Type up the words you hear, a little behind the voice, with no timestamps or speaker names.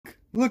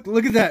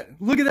Look at that.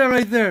 Look at that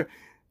right there.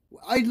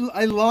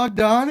 I logged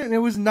on and it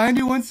was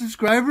 91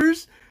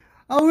 subscribers.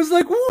 I was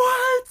like,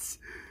 what?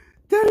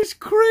 That is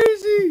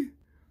crazy.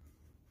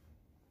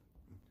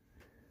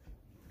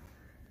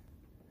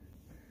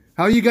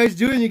 How you guys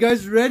doing? You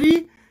guys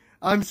ready?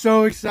 I'm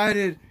so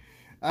excited.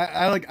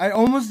 I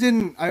almost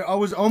didn't. I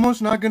was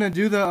almost not gonna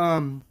do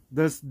the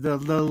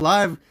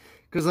live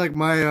because like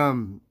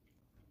my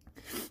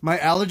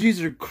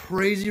allergies are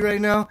crazy right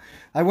now.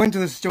 I went to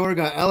the store,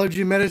 got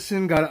allergy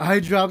medicine, got eye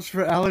drops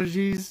for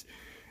allergies,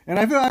 and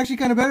I feel actually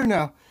kind of better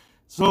now.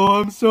 So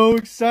I'm so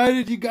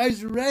excited. You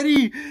guys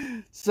ready?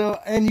 So,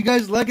 and you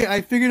guys like it.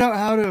 I figured out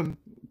how to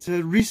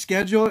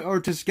reschedule or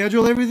to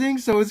schedule everything,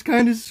 so it's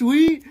kind of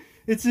sweet.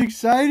 It's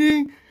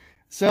exciting.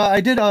 So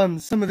I did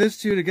some of this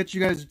too to get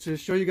you guys to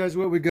show you guys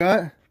what we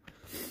got.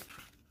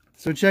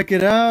 So check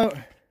it out.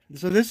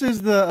 So this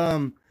is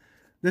the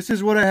this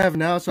is what I have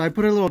now. So I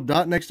put a little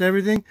dot next to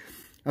everything.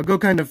 I'll go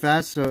kind of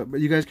fast, so but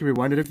you guys can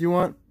rewind it if you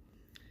want.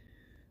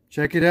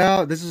 Check it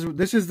out. This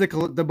is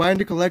the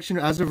binder collection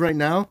as of right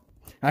now.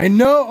 I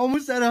know,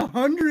 almost at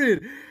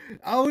 100.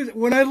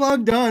 When I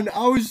logged on,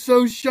 I was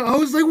so shocked. I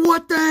was like,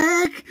 what the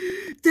heck?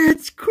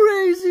 That's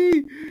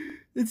crazy.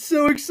 It's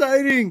so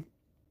exciting.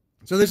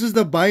 So this is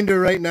the binder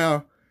right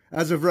now,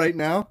 as of right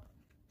now.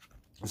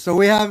 So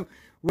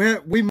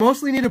we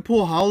mostly need to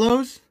pull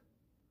hollows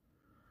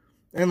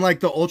and like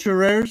the ultra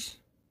rares.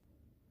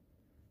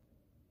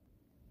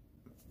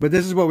 But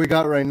this is what we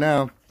got right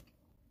now.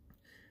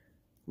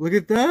 Look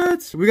at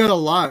that. We got a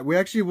lot.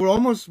 We're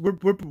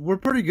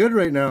pretty good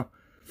right now.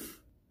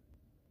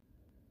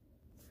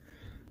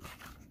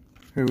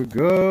 Here we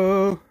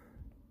go.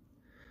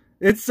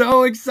 It's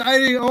so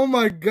exciting. Oh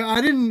my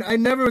god. I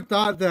never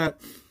thought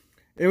that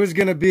it was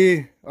going to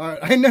be,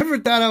 I never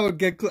thought I would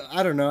get,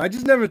 I don't know. I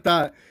just never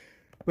thought.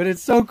 But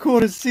it's so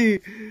cool to see.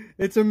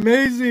 It's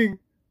amazing.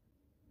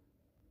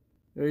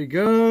 There you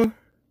go.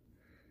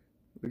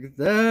 Look at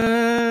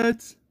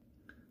that.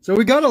 So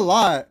we got a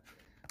lot.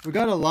 We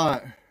got a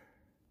lot.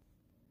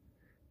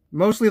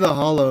 Mostly the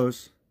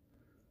hollows.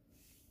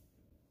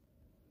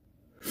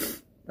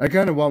 I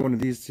kind of want one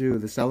of these too,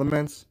 the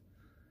Salamence.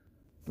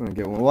 I'm gonna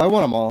get one. Well, I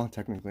want them all,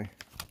 technically.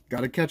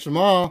 Gotta catch them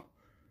all.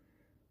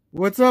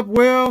 What's up,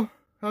 Will?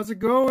 How's it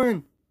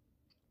going?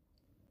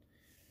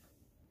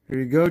 Here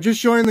you go. Just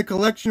showing the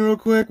collection real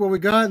quick, what we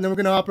got, and then we're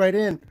gonna hop right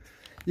in.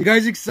 You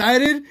guys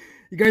excited?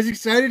 You guys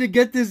excited to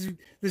get this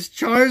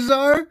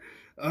Chairzard?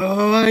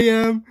 Oh, I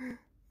am.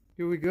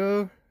 Here we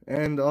go.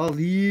 And all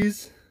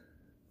these.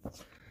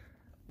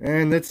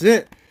 And that's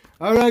it.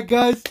 Alright,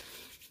 guys.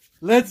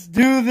 Let's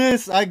do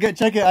this.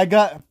 Check it. I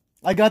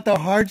got the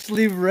hard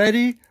sleeve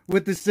ready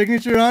with the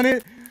signature on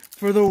it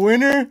for the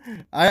winner.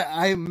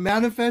 I'm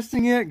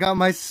manifesting it. Got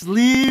my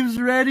sleeves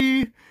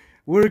ready.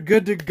 We're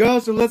good to go.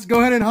 So let's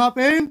go ahead and hop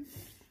in.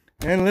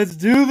 And let's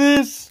do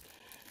this.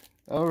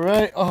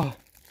 Alright. Oh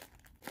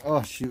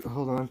shoot.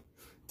 Hold on.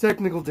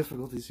 Technical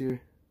difficulties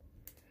here.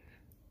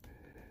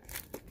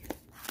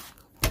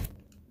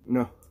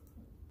 No.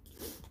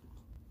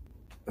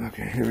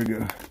 Okay, here we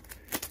go.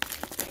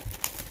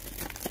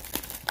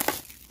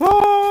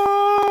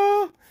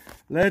 Oh,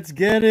 let's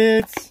get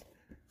it.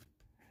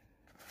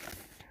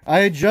 I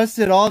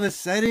adjusted all the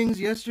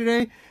settings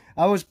yesterday.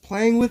 I was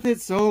playing with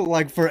it so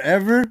like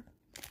forever.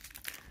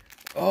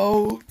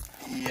 Oh,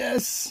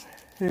 yes.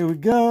 Here we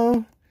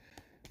go.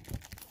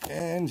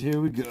 And here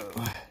we go.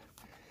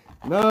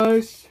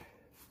 Nice.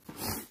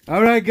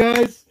 All right,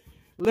 guys.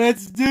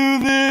 Let's do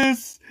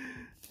this.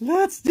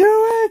 Let's do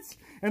it.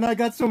 And I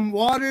got some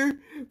water,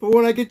 but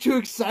when I get too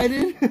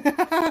excited.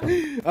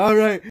 All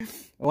right.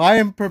 Well, I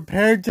am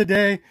prepared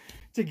today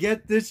to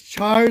get this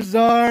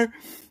Chairzard.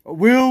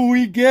 Will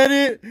we get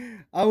it?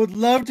 I would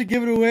love to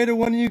give it away to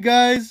one of you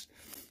guys.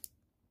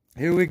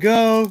 Here we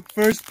go.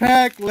 First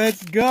pack.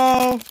 Let's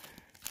go.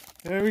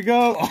 There we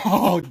go.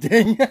 Oh,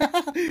 dang.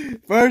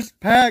 First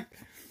pack.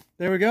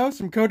 There we go.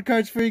 Some code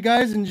cards for you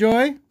guys.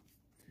 Enjoy.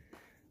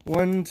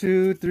 1,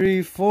 2,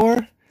 3,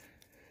 4.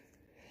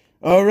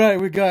 All right.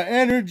 We got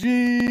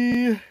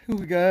Energy.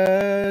 We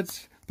got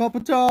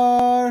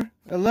Palpitar.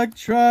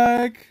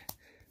 Electric.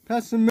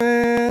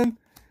 Pessimant.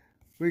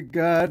 We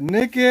got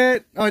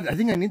Nickit. Oh, I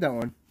think I need that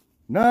one.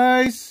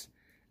 Nice.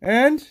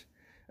 And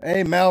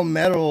a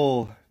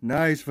Malmetal.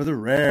 Nice for the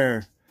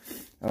rare.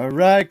 All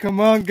right, come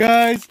on,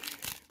 guys.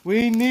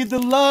 We need the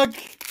luck.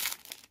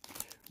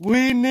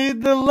 We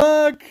need the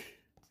luck.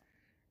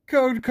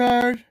 Code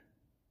card.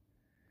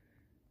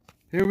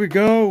 Here we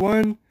go.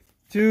 1,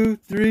 2,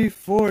 3,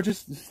 4.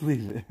 Just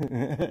leave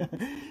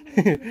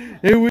it.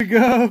 Here we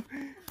go.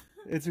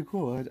 It's a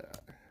cool.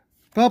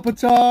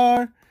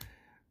 Palpitar.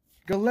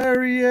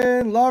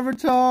 Galarian,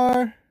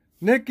 Larvitar,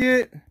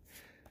 Nickit.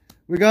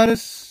 We got a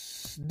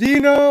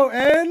Dino,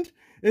 and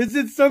is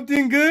it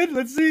something good?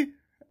 Let's see.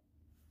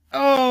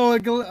 Oh, a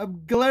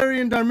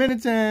Galarian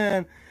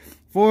Darmanitan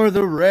for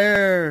the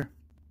rare.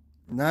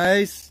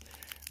 Nice.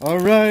 All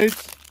right.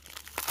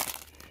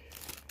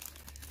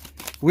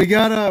 We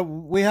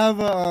have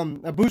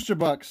a booster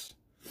box.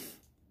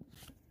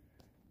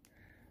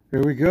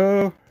 Here we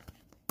go.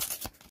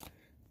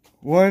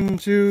 1,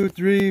 2,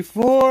 3,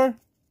 4.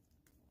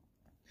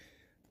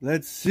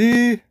 Let's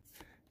see.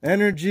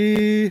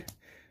 Energy,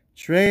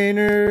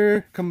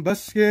 Trainer,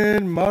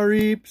 Combustion,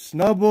 Mareep,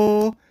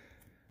 Snubble.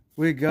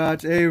 We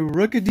got a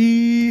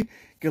Rookidee,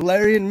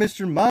 Galarian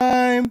Mr.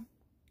 Mime.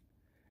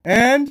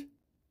 And,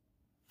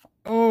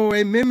 oh,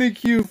 a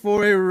Mimikyu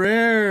for a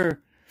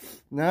rare.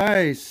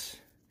 Nice.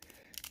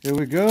 Here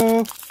we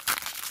go.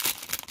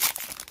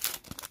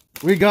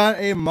 We got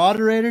a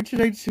moderator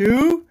today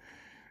too.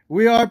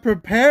 We are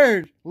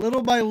prepared.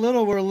 Little by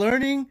little, we're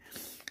learning.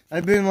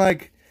 I've been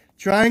like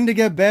trying to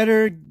get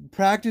better,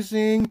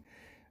 practicing,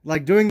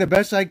 like doing the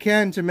best I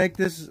can to make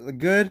this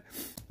good.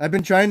 I've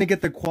been trying to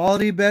get the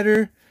quality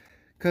better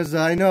because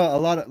I know a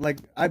lot of, like,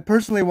 I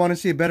personally want to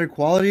see a better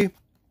quality.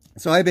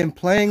 So I've been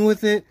playing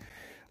with it.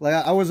 Like,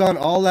 I was on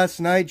all last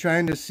night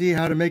trying to see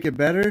how to make it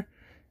better.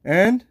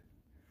 And,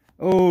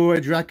 oh,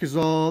 a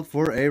Dracozolt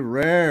for a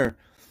rare.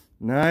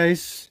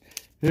 Nice.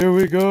 Here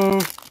we go.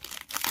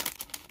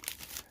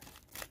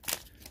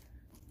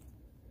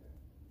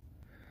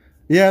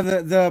 Yeah,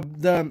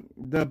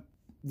 the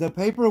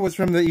paper was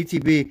from the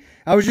ETB.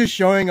 I was just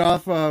showing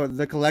off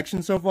the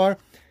collection so far.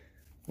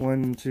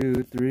 1,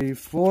 2, 3,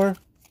 4.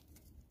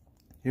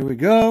 Here we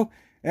go.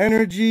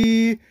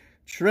 Energy,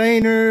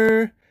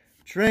 Trainer,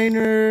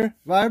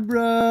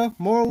 Vibra,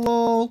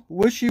 Morlul,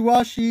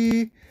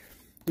 Wishy-Washy.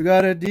 We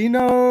got a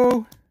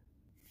Dino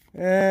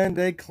and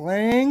a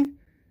Clang.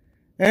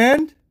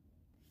 And,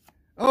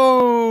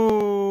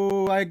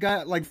 oh, I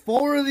got like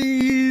 4 of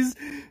these.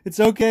 It's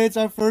okay. It's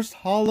our first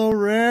holo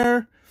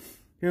rare.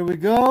 Here we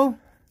go.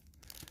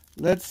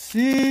 Let's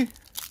see.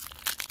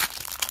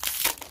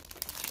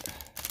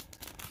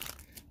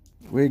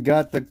 We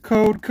got the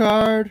code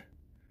card.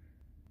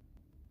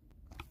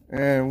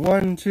 And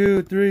 1,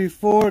 2, 3,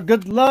 4.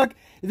 Good luck.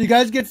 If you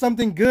guys get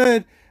something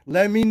good,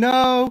 let me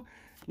know.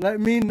 Let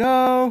me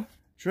know.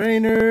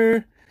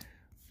 Trainer.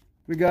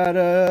 We got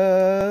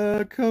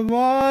a... Come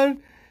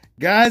on.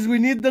 Guys, we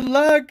need the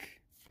luck.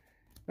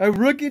 A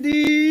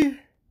Rookidee.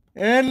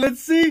 And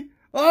let's see.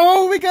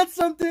 Oh, we got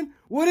something.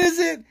 What is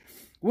it?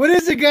 What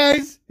is it,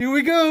 guys? Here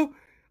we go.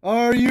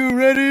 Are you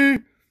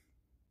ready?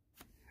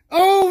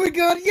 Oh, we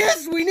got...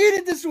 Yes, we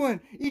needed this one.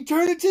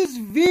 Eternatus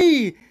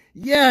V.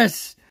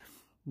 Yes.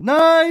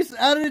 Nice.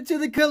 Added it to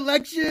the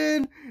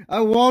collection.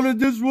 I wanted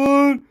this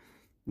one.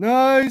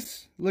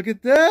 Nice. Look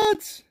at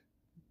that.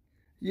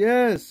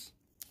 Yes.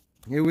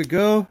 Here we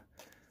go.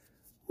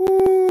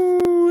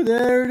 Ooh,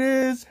 there it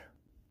is.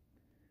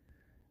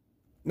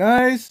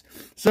 Nice.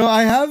 So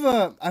I have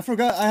I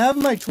have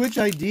my Twitch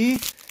ID,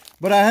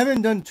 but I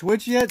haven't done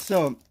Twitch yet.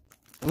 So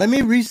let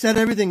me reset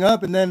everything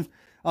up and then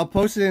I'll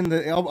post it in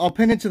the, I'll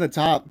pin it to the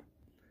top.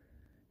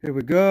 Here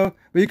we go.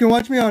 But you can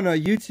watch me on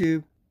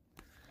YouTube.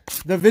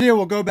 The video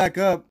will go back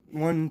up.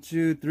 1,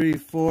 2, 3,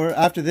 4.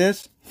 After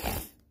this.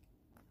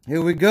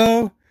 Here we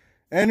go.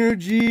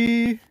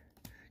 Energy.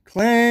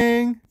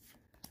 Clang.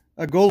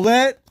 A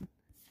Golett.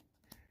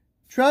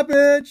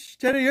 Trapinch.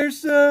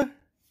 Teddiursa.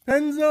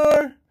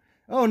 Penzor.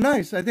 Oh,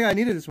 nice. I think I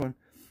needed this one.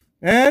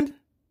 And,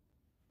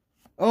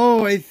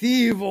 oh, a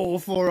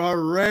Thievul for a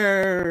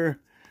rare.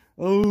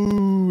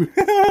 Oh,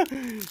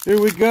 here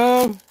we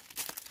go.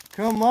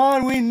 Come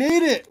on, we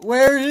need it.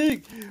 Where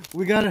is he?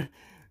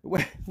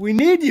 We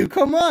need you.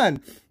 Come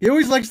on. He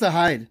always likes to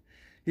hide.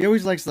 He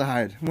always likes to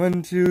hide.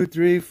 1, 2,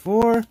 3,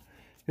 4.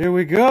 Here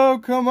we go.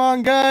 Come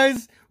on,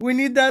 guys. We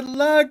need that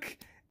luck.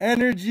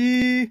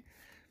 Energy.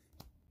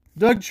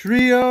 Doug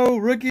Trio.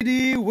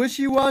 Rookidee.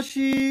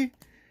 Wishy-Washy.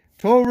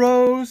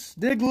 Tauros,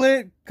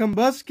 Diglett,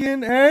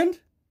 Combustion, and...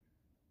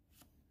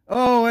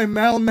 Oh, a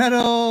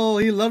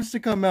Melmetal. He loves to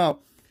come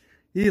out.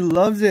 He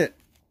loves it.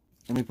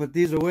 Let me put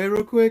these away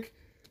real quick.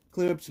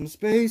 Clear up some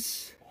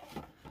space.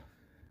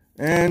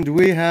 And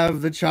we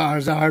have the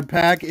Chairzard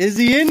pack. Is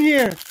he in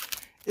here?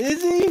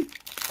 Is he?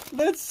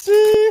 Let's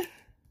see.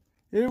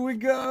 Here we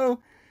go.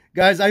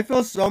 Guys, I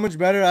feel so much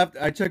better after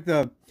I took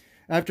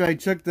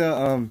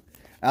the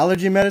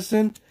allergy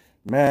medicine.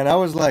 Man, I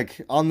was like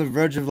on the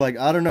verge of like,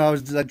 I don't know, I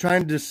was like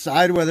trying to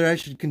decide whether I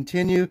should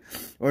continue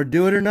or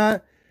do it or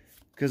not.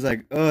 Because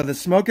like, the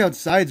smoke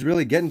outside's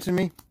really getting to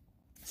me.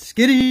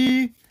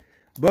 Skitty!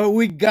 But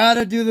we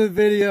gotta do the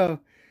video.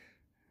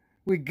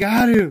 We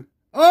got to.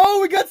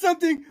 Oh, we got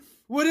something!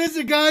 What is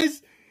it,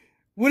 guys?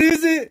 What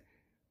is it?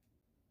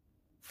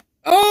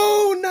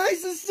 Oh,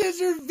 nice! A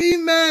Scissor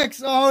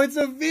VMAX! Oh, it's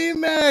a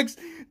VMAX!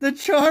 The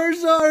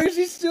Chairzard, is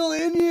he still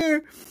in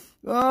here?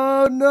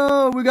 Oh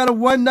no, we got a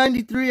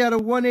 193 out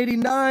of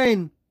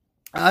 189.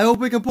 I hope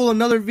we can pull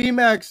another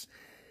VMAX.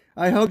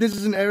 I hope this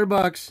is an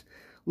airbox.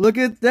 Look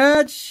at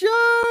that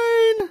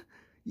shine.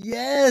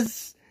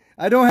 Yes.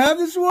 I don't have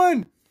this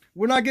one.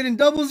 We're not getting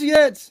doubles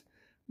yet.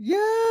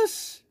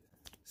 Yes.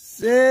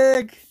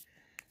 Sick.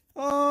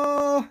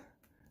 Oh,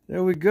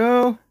 there we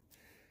go.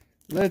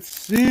 Let's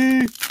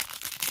see.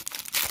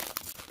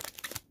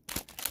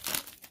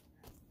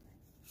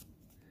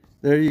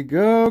 There you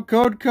go.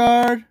 Code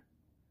card.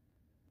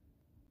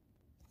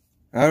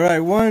 All right,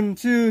 1,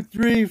 2,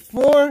 3,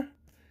 4.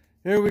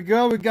 Here we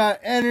go. We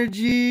got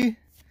Energy,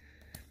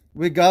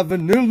 We got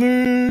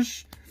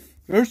Vanillish,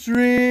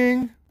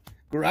 Ursaring,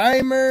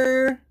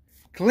 Grimer,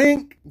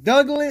 Clink,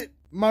 Douglet,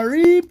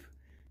 Mareep,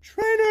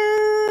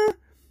 Trainer.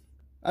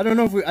 I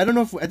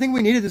think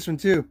we needed this one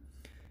too.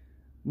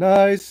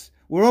 Nice.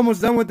 We're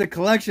almost done with the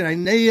collection. I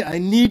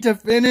need to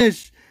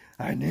finish.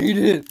 I need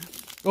it.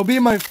 It'll be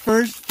my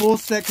first full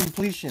set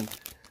completion.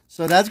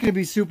 So that's going to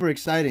be super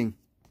exciting.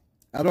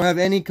 I don't have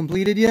any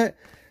completed yet.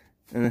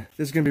 This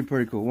is going to be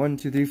pretty cool. 1,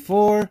 2, 3,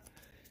 4.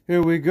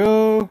 Here we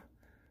go.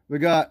 We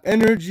got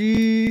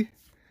Energy.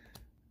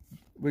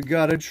 We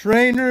got a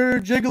Trainer,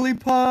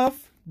 Jigglypuff,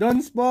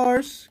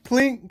 Dunsparce,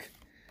 Clink,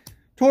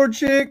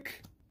 Torchic,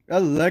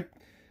 we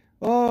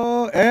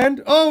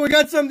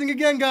got something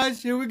again,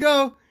 guys. Here we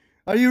go.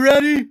 Are you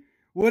ready?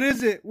 What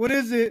is it? What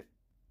is it?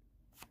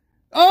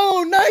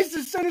 Oh, nice!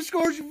 The Center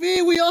Scorch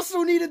V. We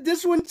also needed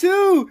this one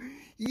too.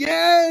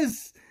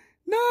 Yes!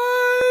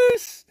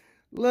 Nice!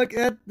 Look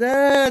at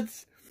that.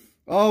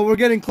 Oh, we're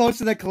getting close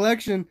to that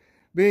collection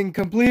being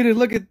completed.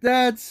 Look at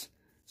that.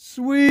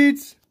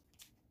 Sweet.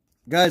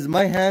 Guys,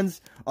 my hands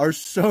are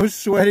so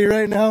sweaty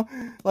right now.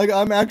 Like,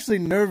 I'm actually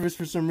nervous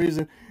for some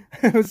reason.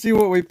 Let's see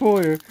what we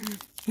pull here.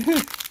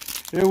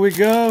 Here we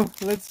go.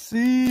 Let's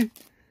see.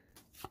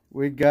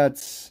 We got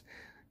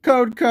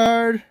code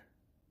card.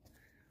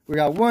 We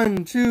got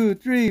 1, 2,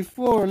 3,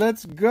 4.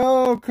 Let's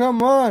go.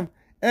 Come on.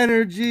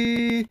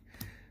 Energy.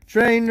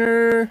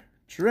 Trainer.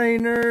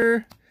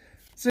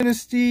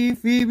 Sinistea.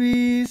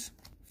 Phoebes.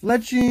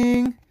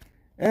 Fletching.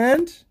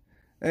 And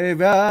a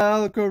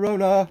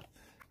Valcorona.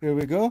 Here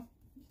we go.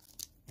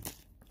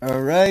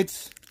 All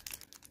right.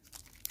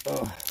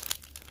 Oh,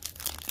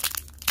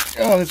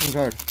 this one's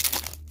hard.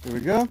 Here we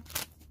go.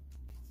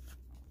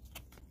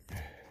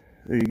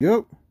 There you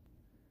go.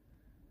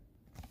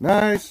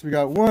 Nice. We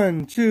got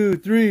 1, 2,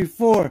 3,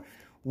 4.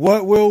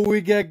 What will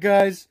we get,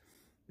 guys?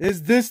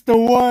 Is this the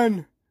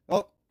one?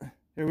 Oh,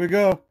 here we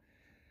go.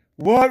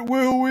 What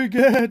will we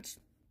get?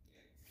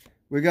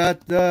 We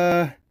got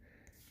the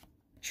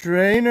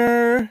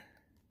Trainer.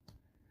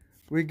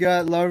 We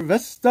got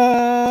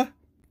Larvesta.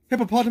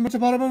 Hippopotamus,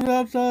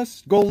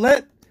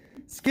 Golett.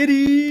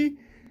 Skitty.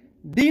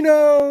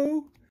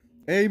 Dino.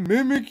 A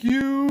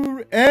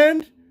Mimikyu.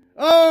 And...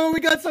 oh, we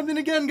got something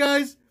again,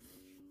 guys.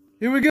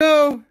 Here we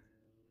go.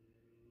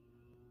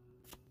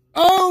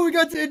 Oh, we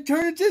got the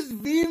Eternatus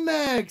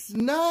VMAX.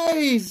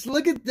 Nice.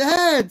 Look at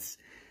that.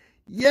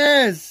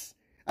 Yes.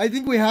 I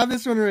think we have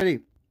this one already.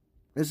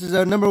 This is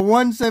number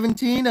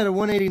 117 out of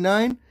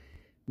 189.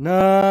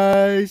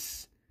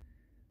 Nice.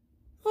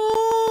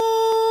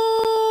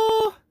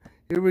 Oh,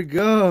 here we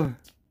go.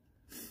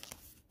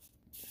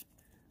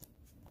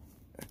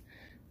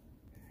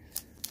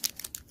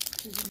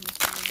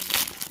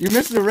 You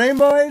missed the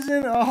rainbow,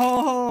 Aizen?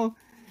 Oh,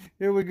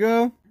 here we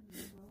go.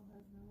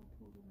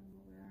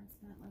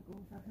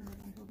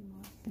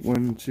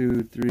 1,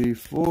 2, 3,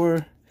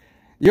 4.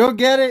 You'll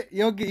get it.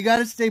 You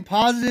gotta stay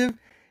positive,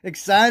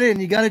 excited,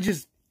 and you gotta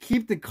just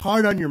keep the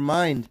card on your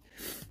mind.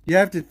 You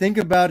have to think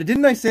about it.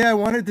 Didn't I say I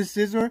wanted the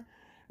Scizor?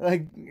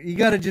 Like, you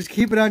gotta just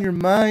keep it on your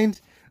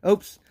mind.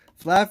 Oops.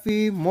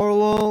 Flaffy,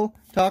 Morlul,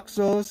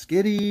 Toxel,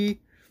 Skitty,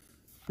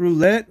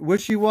 Roulette,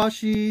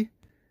 Wishy-Washy,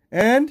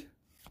 and...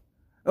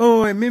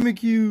 oh, a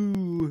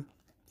Mimikyu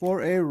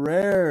for a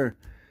rare.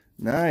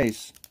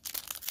 Nice.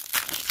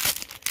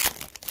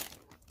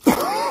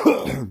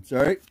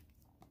 Sorry.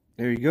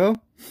 There you go.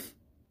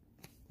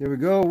 Here we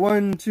go.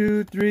 1,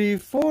 2, 3,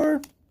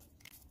 4.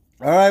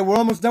 Alright, we're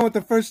almost done with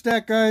the first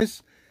stack,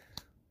 guys.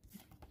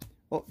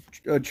 Oh,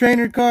 a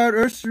Trainer card,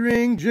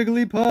 Ursaring,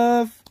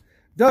 Jigglypuff,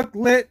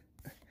 Ducklet.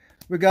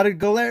 We got a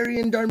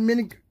Galarian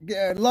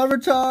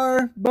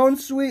Larvitar,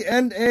 Bonesweet,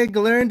 and a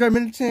Galarian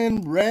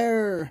Darmanitan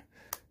rare.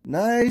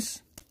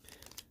 Nice.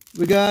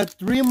 We got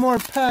 3 more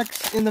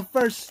packs in the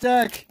first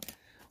stack.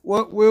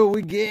 What will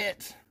we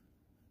get?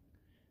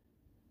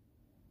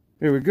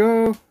 Here we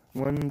go.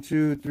 1,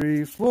 2,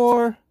 3,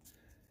 4.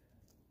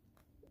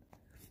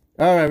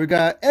 Alright, we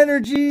got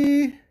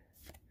Energy.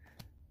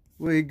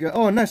 We got...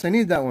 oh, nice. I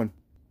need that one.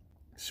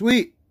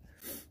 Sweet.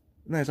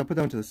 Nice. I'll put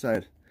that one to the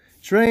side.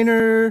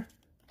 Trainer.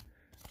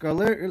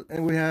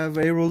 And we have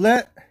a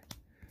Roulette.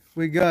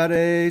 We got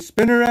a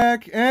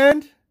Spinnerack.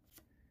 And...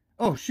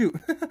 oh, shoot.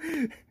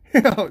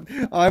 Oh,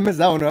 I messed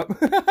that one up.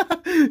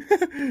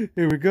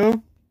 Here we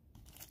go.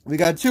 We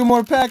got 2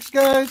 more packs,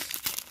 guys.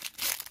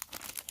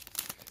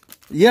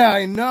 Yeah,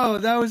 I know.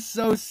 That was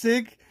so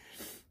sick.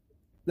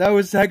 That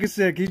was hecka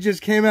sick. He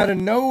just came out of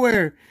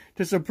nowhere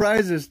to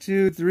surprise us.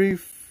 2, 3,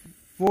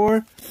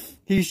 4.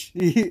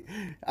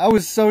 I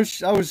was so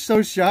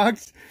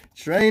shocked.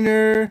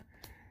 Trainer,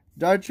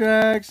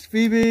 Dartrax,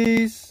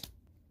 Phoebes,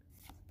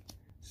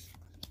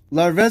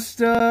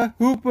 Larvesta,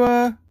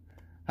 Hoopa,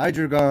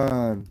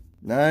 Hydreigon.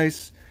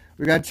 Nice.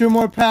 We got 2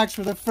 more packs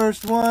for the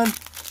first one.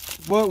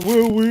 What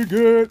will we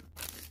get?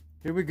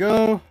 Here we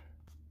go.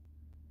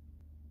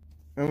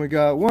 And we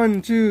got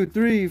 1, 2,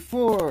 3,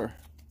 4.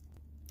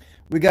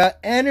 We got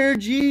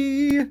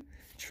Energy,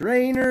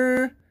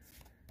 Trainer,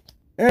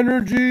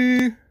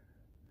 Energy.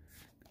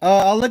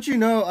 I'll let you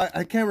know.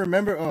 I can't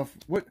remember. Oh,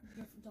 what?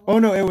 Oh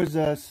no, it was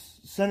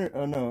center.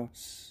 Oh no.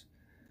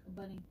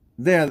 Bunny.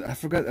 There, I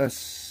forgot.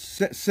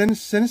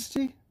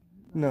 Sinisty?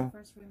 No.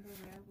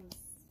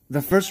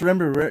 The first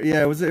Rainbow Rare.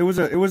 Yeah, it was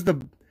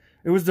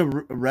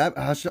the rap.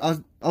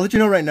 I'll let you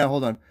know right now.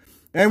 Hold on.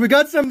 And we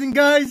got something,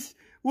 guys.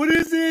 What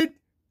is it?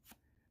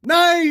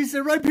 Nice,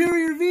 a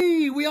Rhyperior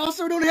V. We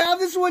also don't have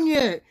this one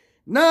yet.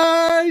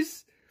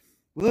 Nice.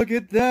 Look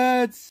at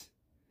that.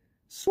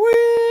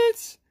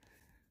 Sweet.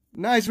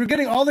 Nice. We're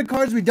getting all the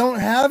cards we don't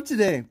have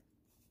today.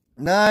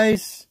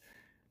 Nice.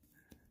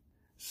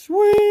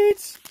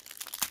 Sweet.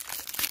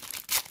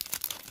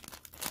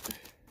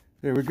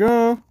 There we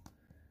go.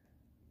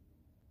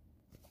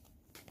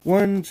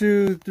 1,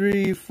 2,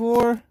 3,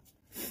 4.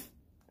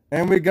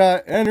 And we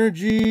got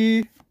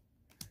energy.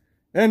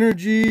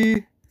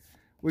 Energy.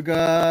 We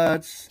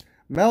got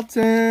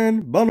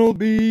Melton,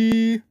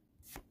 Bunnelby,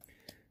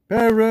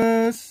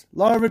 Paris,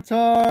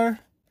 Larvitar,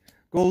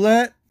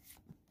 Golett,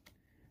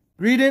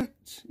 Greedent,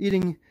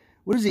 eating,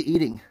 what is he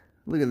eating?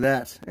 Look at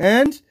that.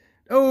 And,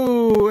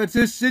 oh, it's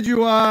a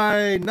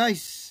Decidueye.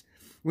 Nice.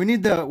 We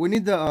need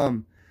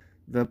the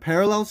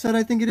parallel set,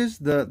 I think it is.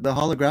 The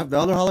other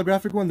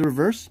holographic one, the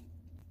reverse.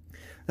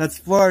 That's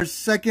for our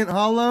second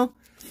holo.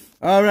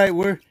 All right,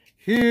 we're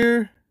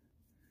here.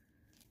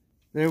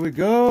 There we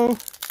go.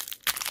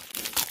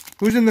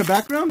 Who's in the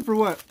background for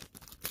what?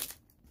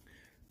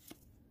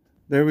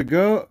 There we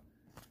go.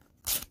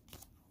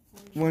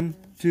 1,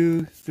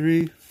 2,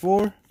 3,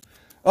 4.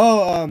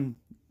 Oh, Mew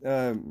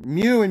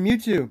and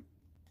Mewtwo.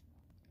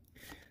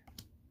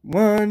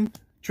 1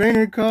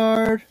 trainer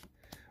card.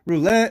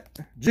 Roulette,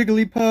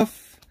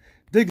 Jigglypuff,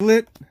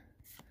 Diglett,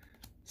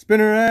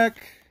 Spinarak,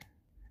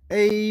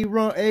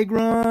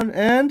 Aggron,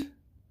 and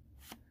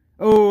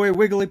oh, a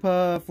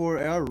Wigglypuff for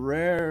our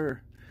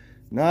rare.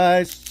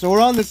 Nice. So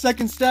we're on the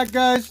second stack,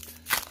 guys.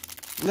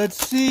 Let's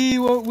see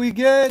what we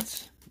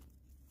get.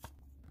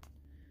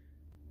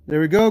 There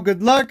we go.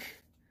 Good luck.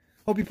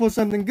 Hope you pull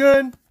something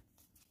good.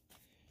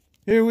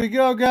 Here we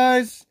go,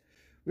 guys.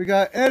 We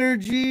got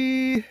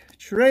Energy,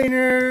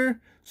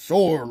 Trainer,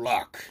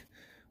 Sorlock.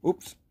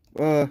 Oops.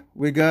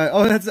 We got,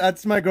 oh,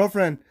 that's my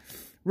girlfriend.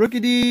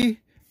 Rookidee,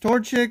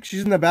 Torchic,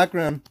 she's in the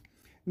background.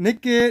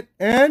 Nickit,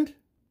 and,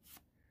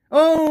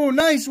 oh,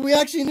 nice. We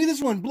actually need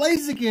this one.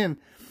 Blaziken.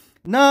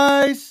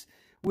 Nice.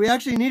 We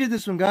actually needed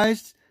this one,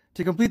 guys,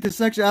 to complete this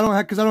section.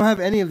 Because I don't have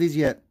any of these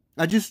yet.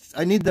 I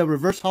need the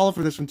reverse holo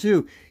for this one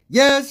too.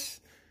 Yes.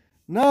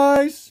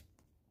 Nice.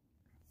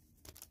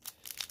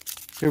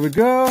 Here we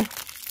go.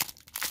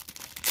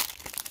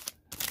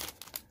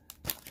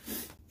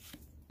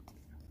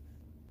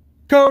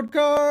 Code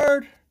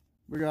card.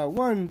 We got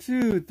 1,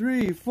 2,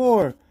 3,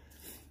 4.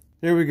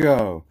 Here we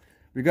go.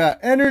 We got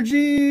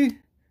Energy,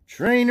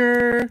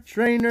 Trainer.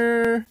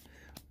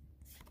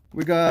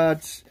 We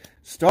got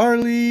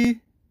Starly,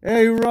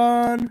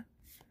 Aron,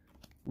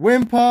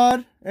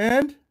 Wimpod,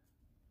 and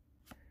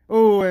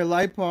oh, a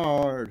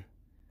Lipard.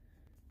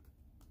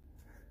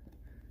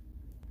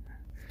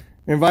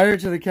 Invite her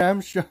to the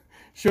cam. Show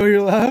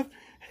your love.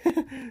 I did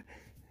last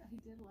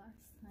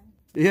time.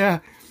 Yeah,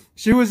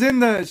 she was in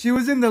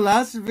the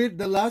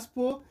last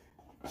poll.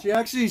 She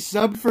actually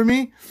subbed for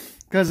me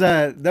because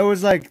that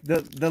was like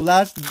the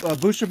last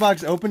booster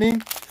box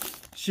opening.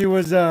 She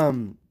was there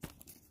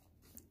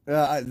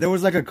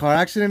was like a car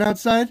accident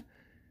outside,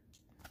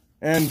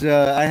 and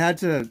I had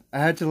to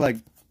like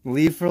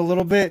leave for a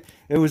little bit.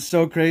 It was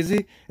so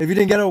crazy. If you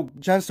didn't get a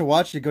chance to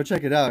watch it, go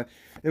check it out.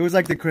 It was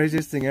like the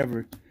craziest thing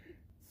ever.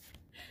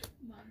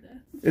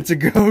 It's a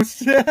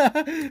ghost.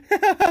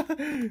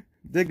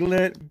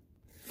 Diglett.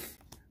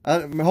 I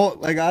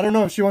don't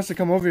know if she wants to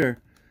come over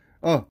here.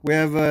 Oh, we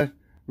have a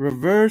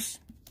reverse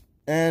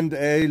and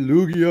a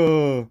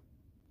Lugia.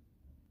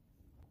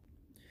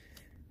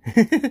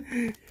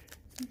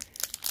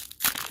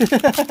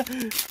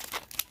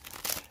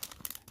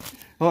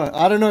 Oh,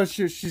 I don't know.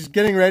 She's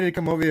getting ready to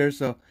come over here,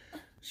 so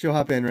she'll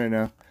hop in right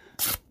now.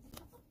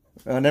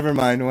 Oh, never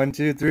mind. 1,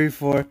 2, 3,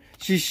 4.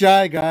 She's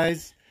shy,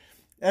 guys.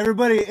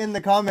 Everybody in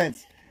the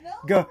comments,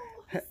 go.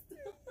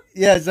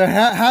 Yeah, so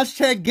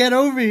hashtag get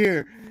over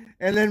here,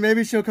 and then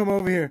maybe she'll come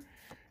over here.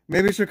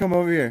 Maybe she'll come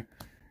over here.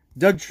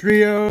 Doug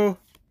Trio,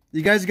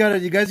 you guys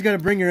gotta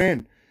bring her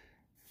in.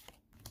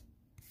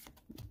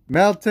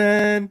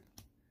 Melton,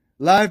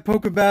 live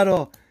poker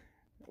battle.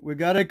 We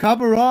got a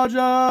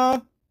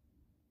Caparaja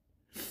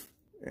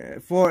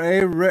for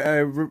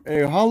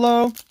a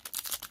holo.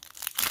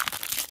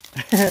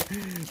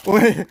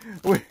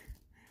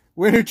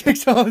 Winner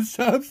takes all the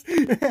subs,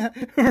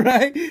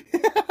 right?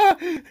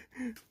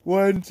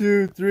 1,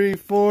 2, 3,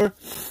 4.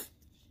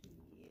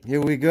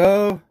 Here we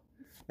go.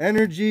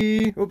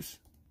 Energy. Oops.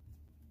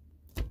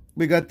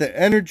 We got the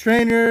Ender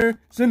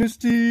Trainer,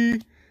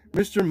 Sinisty,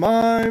 Mr.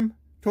 Mime,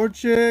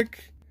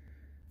 Torchic,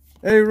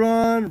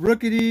 Aron,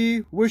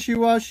 Rookidee, Wishy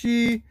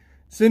Washy,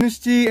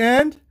 Sinisty,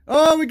 and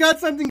oh, we got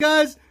something,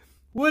 guys.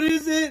 What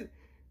is it?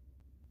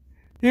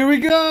 Here we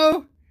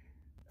go.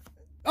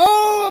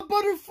 Oh, a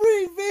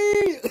Butterfree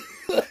V!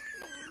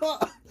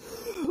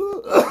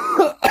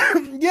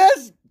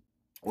 Yes!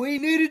 We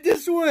needed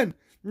this one!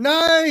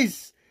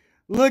 Nice!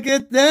 Look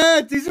at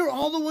that! These are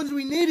all the ones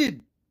we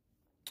needed.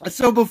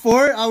 So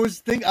before, I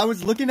was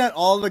looking at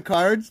all the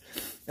cards,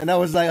 and I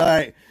was like,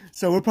 alright,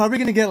 so we're probably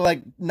gonna get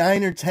like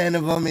 9 or 10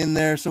 of them in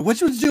there, so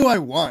which ones do I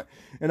want?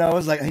 And I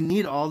was like, I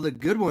need all the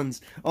good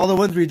ones, all the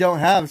ones we don't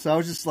have, so I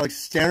was just like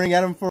staring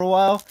at them for a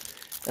while,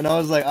 and I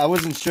was like, I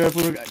wasn't sure if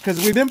we were,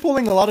 because we've been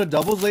pulling a lot of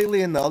doubles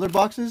lately in the other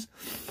boxes,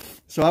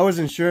 so I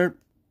wasn't sure,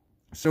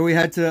 so we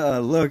had to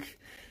look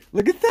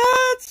at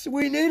that!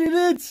 We needed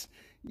it!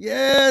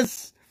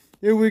 Yes!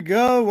 Here we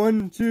go.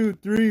 1, 2,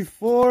 3,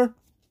 4.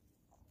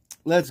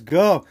 Let's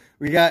go.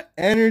 We got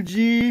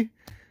Energy,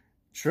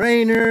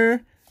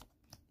 Trainer,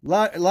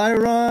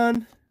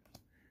 Lyron,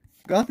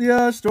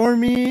 Gothia,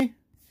 Stormy,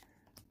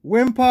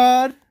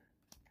 Wimpod,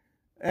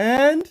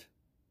 and...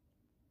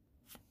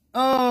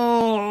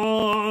 Oh!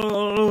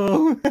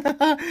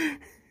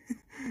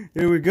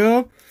 Here we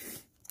go.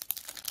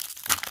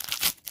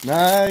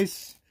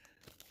 Nice.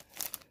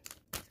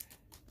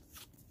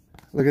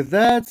 Look at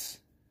that.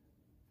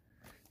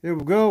 Here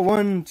we go.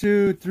 1,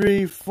 2,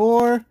 3,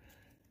 4.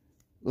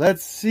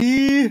 Let's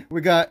see.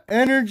 We got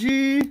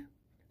Energy,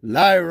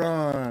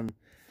 Lyron.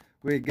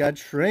 We got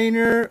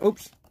Trainer.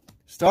 Oops.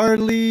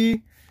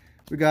 Starly.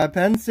 We got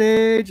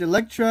Pansage,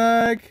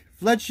 Electric,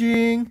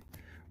 Fletching,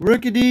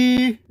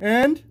 Rookity,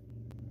 and...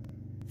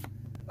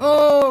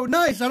 Oh,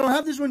 nice. I don't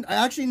have this one. I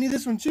actually need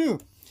this one too.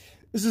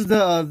 This is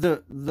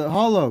the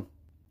holo.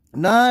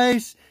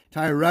 Nice.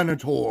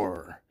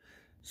 Tyranitar.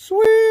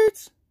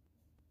 Sweet.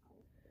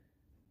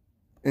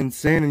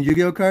 Insane and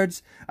Yu-Gi-Oh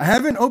cards. I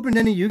haven't opened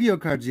any Yu-Gi-Oh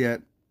cards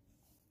yet.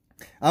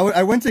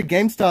 I went to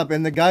GameStop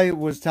and the guy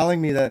was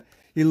telling me that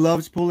he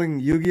loves pulling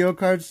Yu-Gi-Oh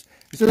cards.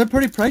 So they're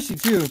pretty pricey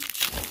too.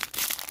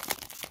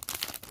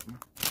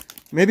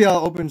 Maybe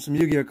I'll open some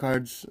Yu-Gi-Oh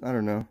cards. I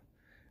don't know.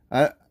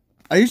 I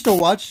used to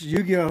watch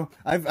Yu-Gi-Oh.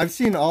 I've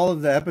seen all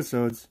of the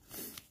episodes.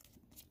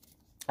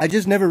 I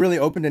just never really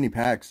opened any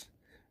packs.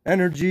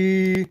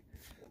 Energy.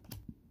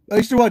 I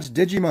used to watch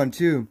Digimon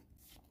too.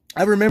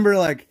 I remember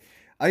like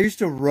I used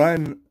to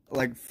run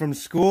like from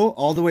school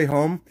all the way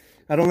home.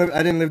 I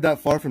didn't live that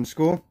far from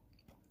school.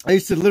 I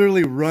used to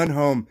literally run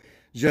home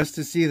just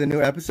to see the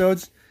new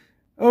episodes.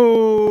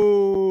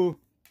 Oh,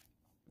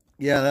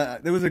 yeah,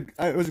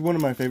 it was one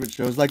of my favorite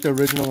shows, like the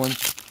original one.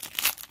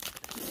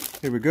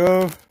 Here we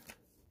go.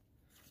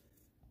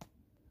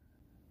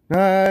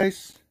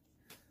 Nice.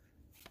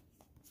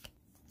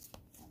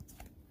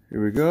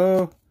 Here we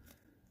go.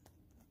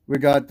 We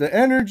got the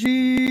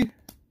Energy,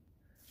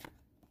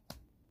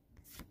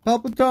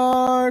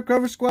 Palpitar,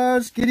 Cover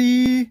Squad,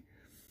 Skitty,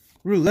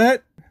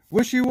 Roulette,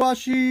 Wishy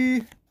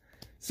Washy,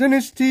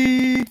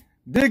 Sinistea,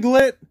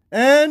 Diglett,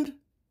 and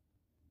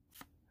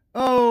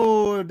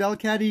oh,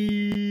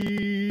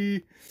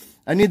 Delcatty.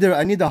 I need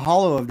the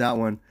holo of that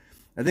one.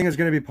 I think it's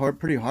gonna be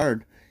pretty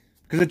hard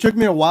because it took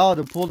me a while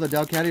to pull the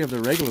Delcatty of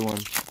the regular one.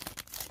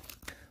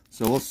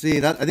 So we'll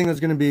see. I think that's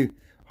gonna be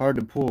hard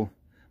to pull,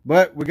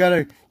 but we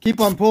gotta keep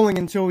on pulling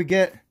until we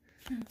get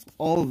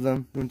all of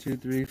them. 1, 2,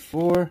 3,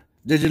 4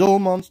 digital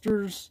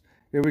monsters.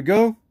 Here we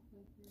go.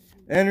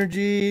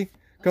 Energy,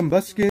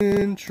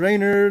 Combuskin,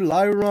 Trainer,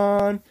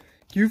 Lyron,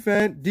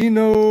 Qfant,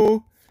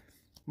 Dino,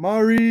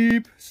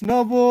 Mareep,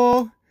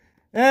 Snubble,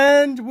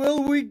 and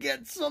will we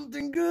get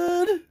something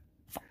good?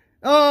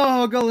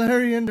 Oh,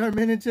 Galarian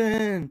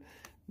Darmanitan.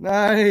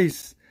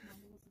 Nice.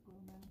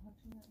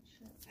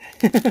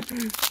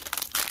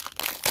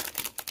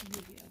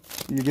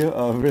 Yu-Gi-Oh!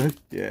 Oh, really?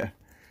 Yeah.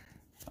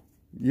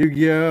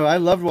 Yu-Gi-Oh! I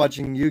loved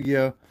watching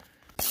Yu-Gi-Oh!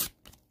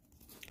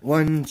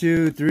 1,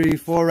 2, 3,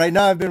 4. Right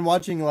now I've been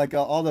watching like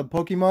all the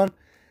Pokemon,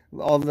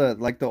 all the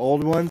like the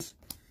old ones,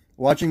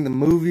 watching the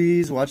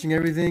movies, watching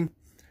everything.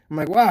 I'm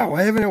like, wow,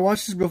 why haven't I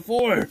watched this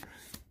before?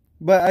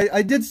 But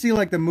I did see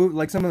like some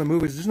of the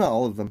movies, just not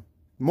all of them.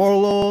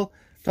 Morlul,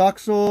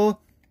 Toxel,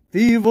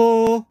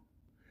 Thievul.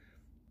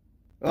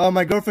 Oh,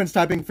 my girlfriend's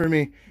typing for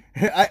me.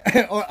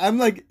 I'm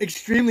like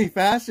extremely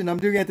fast and I'm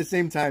doing it at the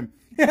same time.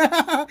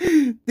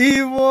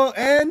 Thievul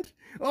and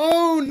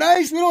oh,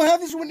 nice. We don't have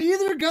this one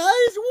either,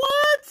 guys.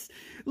 What?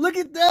 Look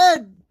at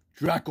that.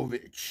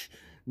 Dracovic.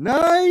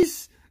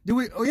 Nice. Do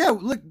we? Oh, yeah.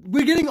 Look,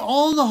 we're getting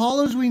all the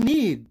holos we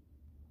need.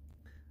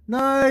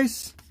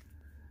 Nice.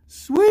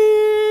 Sweet.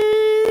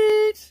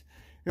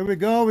 Here we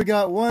go. We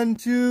got 1,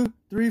 2,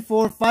 3,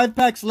 4, 5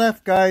 packs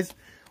left, guys.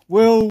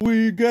 Will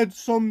we get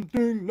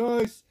something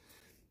nice?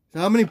 So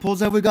how many pulls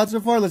have we got so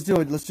far? Let's do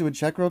it. Let's do a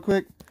check real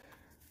quick.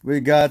 We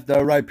got the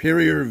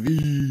Rhyperior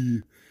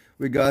V.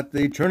 We got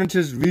the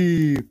Eternatus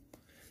V.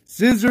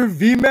 Scissor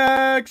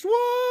VMAX.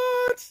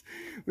 What?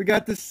 We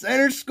got the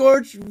Center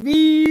Scorch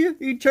V.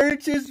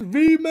 Eternatus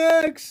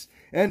VMAX.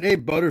 And a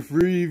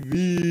Butterfree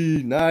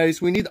V.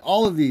 Nice. We need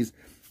all of these.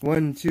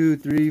 1, 2,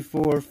 3,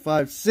 4,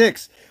 5,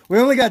 6. We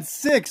only got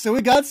 6, so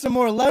we got some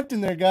more left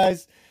in there,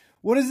 guys.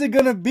 What is it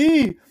gonna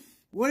be?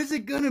 What is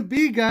it gonna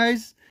be,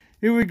 guys?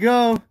 Here we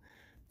go.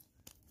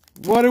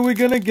 What are we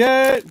gonna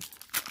get?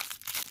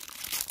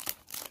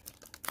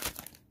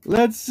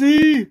 Let's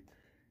see.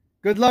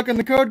 Good luck on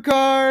the code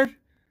card.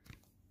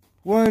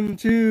 1,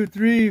 2,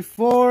 3,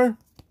 4.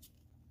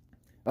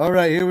 All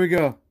right, here we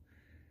go.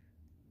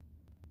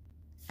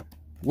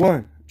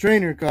 1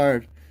 trainer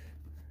card.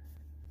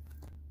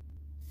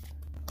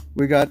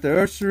 We got the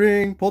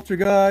Ursaring,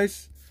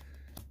 Poltergeist,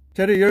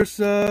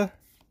 Teddiursa,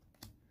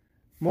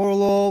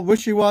 Morlul,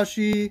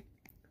 Wishy-Washy,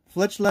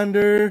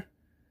 Fletchlander,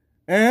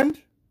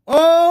 and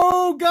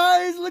oh,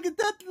 guys, look at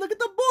that! Look at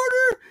the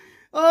border!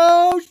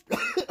 Oh,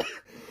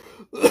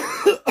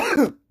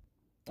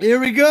 here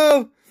we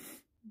go.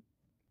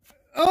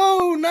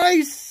 Oh,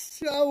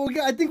 nice. Oh,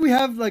 I think we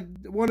have like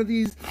one of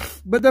these,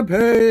 but the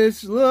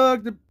pace.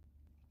 Look, the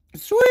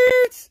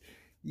sweet.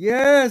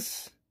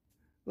 Yes.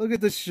 Look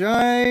at the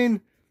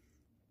shine.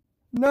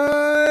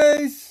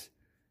 Nice.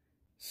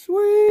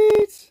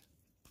 Sweet.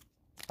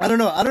 I don't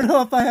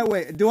know if I have,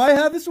 wait, do I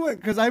have this one?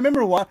 Because I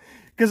remember what,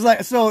 because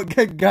like, so,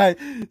 guys,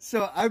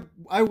 so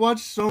I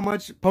watch so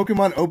much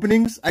Pokemon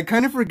openings, I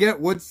kind of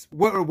forget what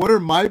are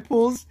my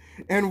pulls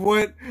and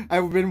what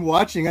I've been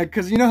watching.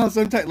 Because you know how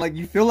sometimes, like,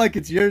 you feel like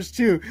it's yours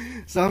too.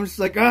 So I'm just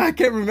like, oh, I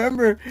can't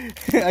remember.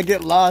 I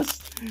get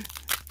lost.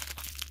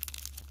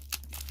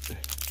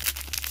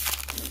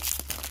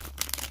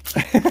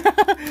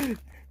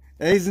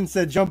 Aizen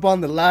said, jump on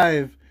the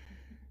live.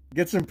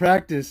 Get some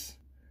practice.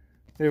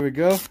 Here we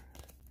go.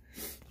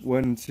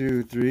 1,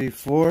 2, 3,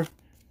 4.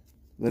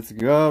 Let's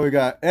go. We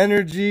got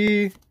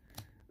energy.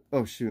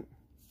 Oh, shoot.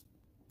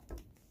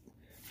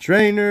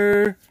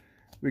 Trainer.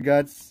 We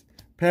got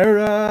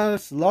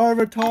Paras,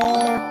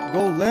 Larvitar,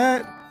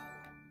 Golett.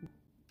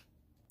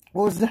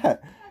 What was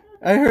that?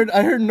 I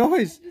heard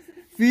noise.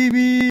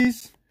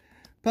 Phoebes,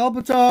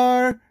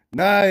 Palpitar.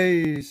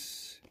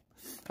 Nice.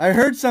 I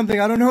heard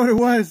something. I don't know what it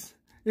was.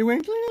 It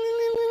went cling,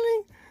 cling, cling,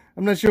 cling.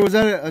 I'm not sure. Was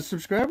that a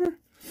subscriber?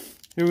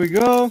 Here we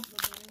go.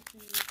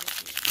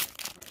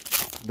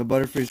 The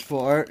Butterfree's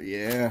full art.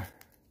 Yeah.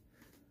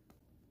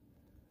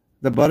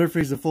 The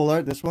Butterfree's the full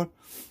art. This one.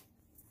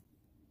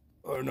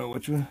 Or no,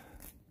 which one?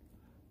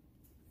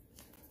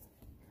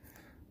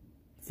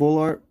 Full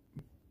art.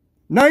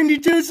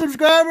 92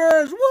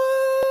 subscribers.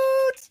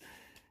 What?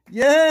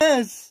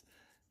 Yes.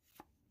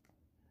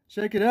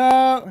 Check it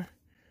out.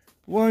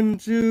 1,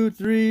 2,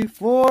 3,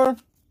 4.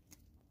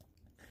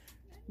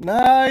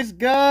 Nice,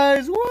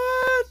 guys.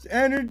 What?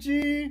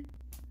 Energy.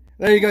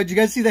 There you go. Did you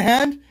guys see the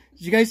hand?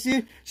 Did you guys see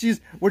it?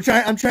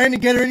 I'm trying to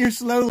get her in here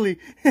slowly.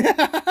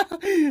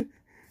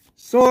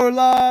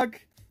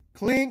 Sorlock,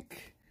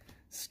 Clink,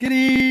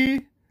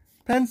 Skitty,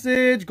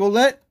 Pensage,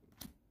 Golett,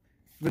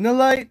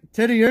 Vanillite,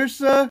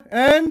 Teddiursa,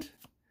 and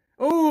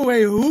oh,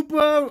 a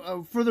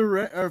Hoopa for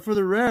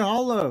the rare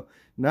holo.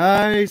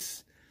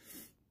 Nice.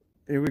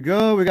 Here we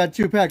go. We got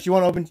 2 packs. You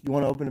want to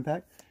open a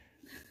pack?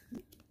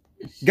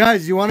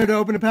 Guys, you wanted to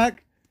open a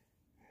pack?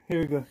 Here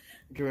we go.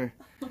 Come here.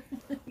 Oh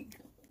my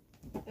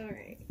God. All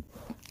right.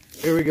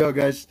 Here we go,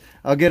 guys.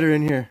 I'll get her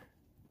in here.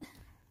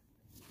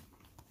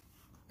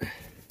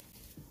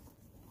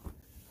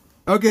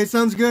 Okay,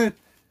 sounds good.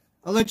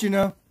 I'll let you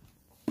know.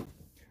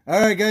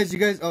 Alright, guys. You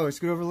guys... Oh,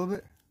 scoot over a little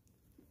bit.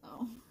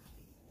 Oh.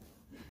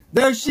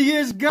 There she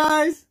is,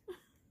 guys.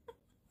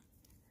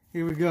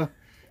 Here we go.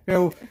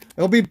 Here,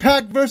 it'll be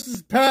pack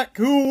versus pack.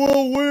 Who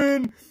will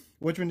win?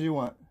 Which one do you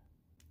want?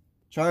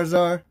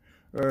 Chairzard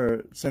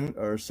or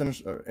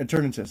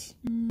Eternatus?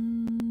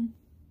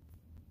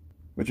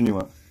 Which one do you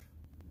want?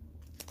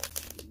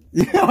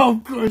 Yeah,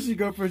 of course you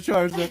go for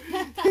Chairzard.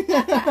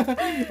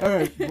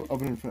 Alright,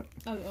 open in front.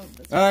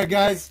 Alright,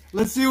 guys,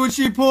 let's see what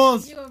she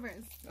pulls. You go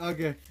first.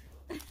 Okay.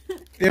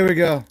 Here we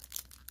go.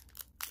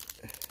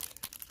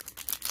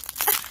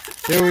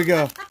 Here we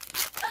go.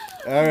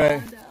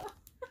 Alright. Oh, no.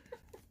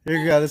 Here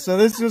we go. So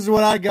this is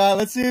what I got.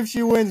 Let's see if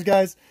she wins,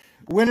 guys.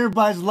 Winner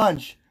buys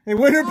lunch. Hey,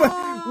 winner buys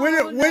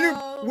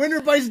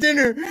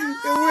dinner.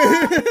 No,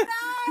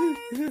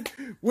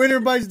 Winner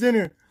buys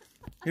dinner.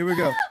 Here we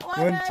go.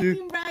 Why 1,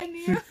 2. That's what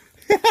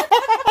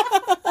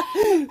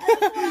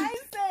I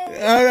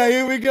said. All right,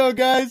 here we go,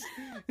 guys.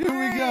 Here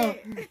we go.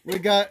 We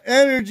got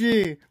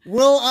energy.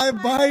 Will I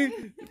buy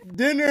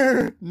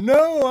dinner?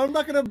 No, I'm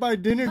not gonna buy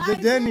dinner. Buy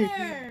Denny.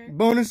 dinner.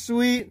 Bonus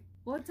suite.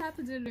 What type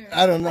of dinner?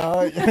 I don't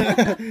know.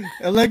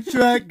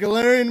 Electric,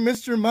 Galarian,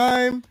 Mr.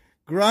 Mime,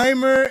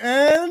 Grimer,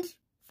 and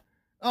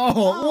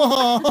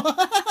whoa.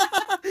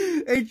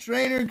 A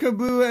Trainer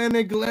Kaboo and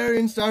a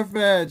Galarian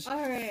Starfetch.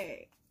 All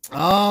right.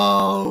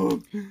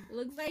 Oh.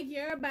 Looks like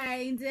you're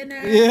buying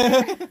dinner.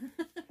 Yeah.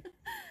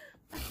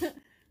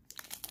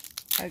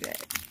 Okay.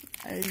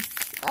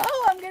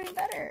 Oh, I'm getting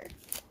better.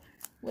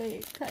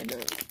 Wait, kind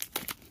of.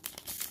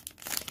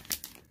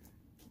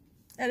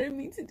 I didn't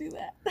mean to do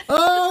that.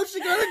 Oh, she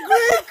got a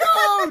green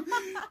code!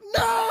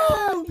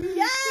 No!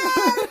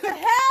 Yes!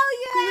 Hell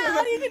yeah!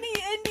 How do you even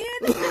eat Indian?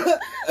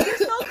 You're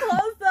so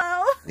close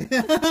though.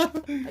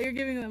 Oh, you're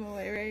giving them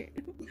away, right?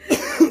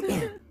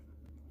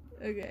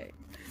 Okay.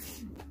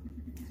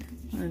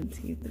 1,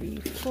 2, 3,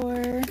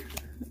 4.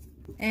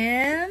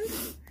 And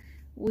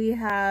we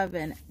have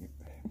an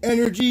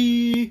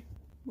energy.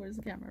 Where's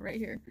the camera? Right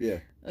here. Yeah.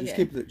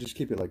 Okay. Just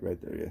keep it like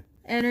right there, yeah.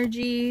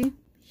 Energy,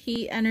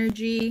 Heat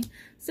Energy,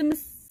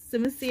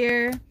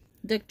 Simisear,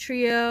 Duck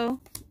Trio,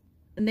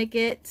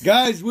 Nickit.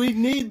 Guys, we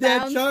need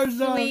that Bounce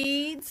Chairzard.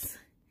 Sweet.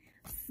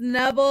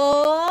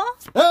 Snubble.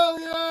 Oh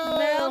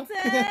yeah!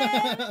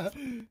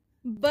 Melton.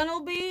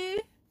 Bunnelby.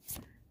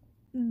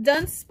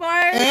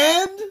 Dunsparce.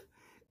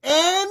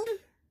 And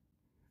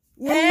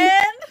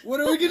what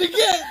are we gonna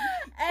get?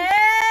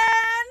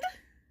 And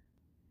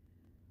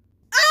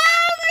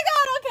oh my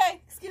god, okay.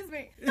 Excuse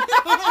me.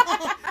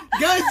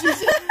 Guys, you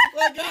see,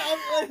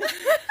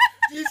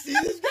 do you see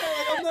this guy?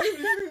 Like, I'm not even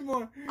here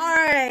anymore.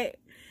 Alright.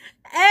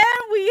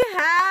 And we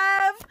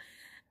have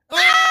a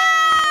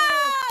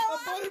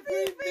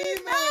Butterfree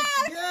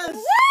VMAX, yes!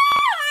 Woo!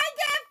 I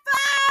get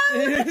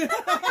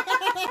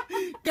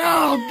food!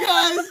 Go,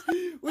 guys!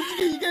 What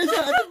you get? You guys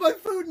have to buy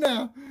food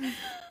now.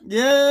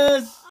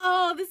 Yes!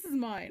 Oh, this is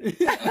mine.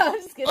 I'm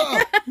just kidding.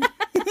 Oh.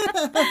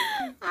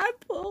 I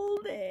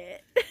pulled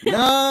it.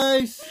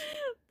 Nice!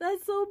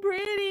 That's so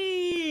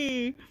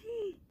pretty.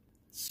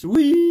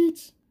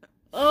 Sweet!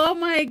 Oh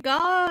my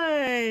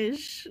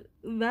gosh.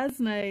 That's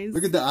nice.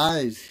 Look at the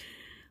eyes.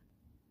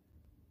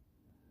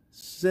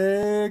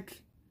 Sick.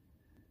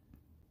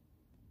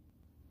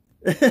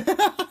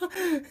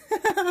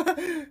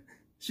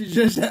 She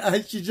just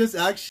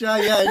acts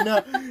shy. Yeah, I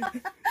know.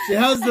 She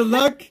has the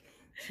luck.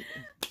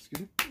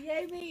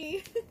 Yay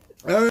me.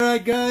 All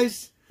right,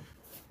 guys.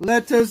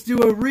 Let us do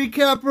a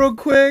recap real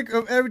quick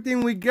of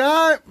everything we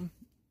got.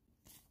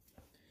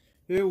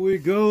 Here we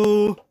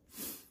go.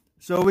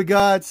 So we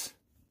got,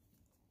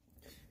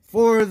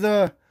 for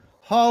the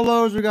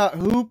hollows, we got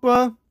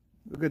Hoopa.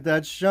 Look at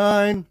that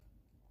shine.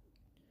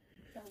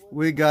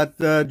 We got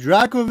the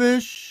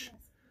Dracovish.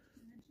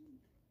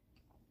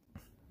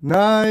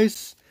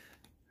 Nice.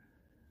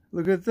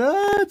 Look at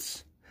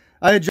that.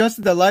 I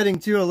adjusted the lighting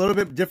too, a little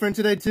bit different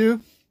today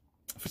too,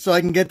 so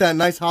I can get that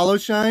nice hollow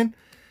shine.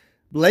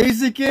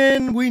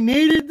 Blaziken, we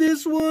needed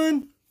this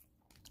one.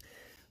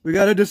 We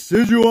got a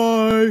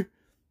Decidueye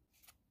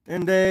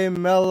and a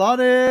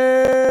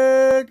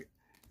Melodic.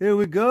 Here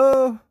we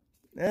go.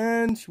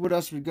 And what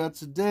else we got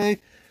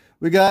today?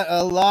 We got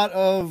a lot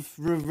of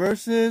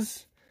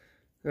reverses.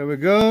 There we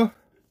go.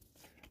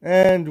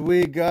 And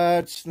we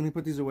got, let me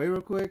put these away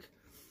real quick.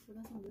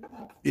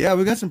 Yeah,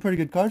 we got some pretty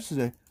good cards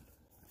today.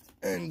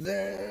 And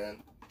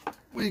then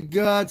we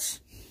got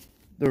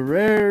the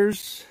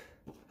rares.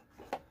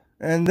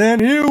 And then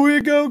here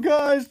we go,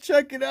 guys.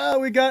 Check it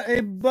out. We got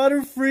a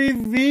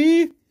Butterfree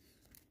V.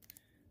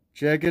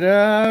 Check it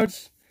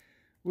out.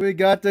 We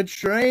got the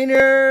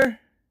trainer.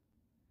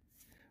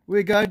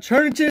 We got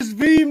Darkness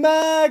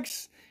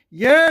VMAX.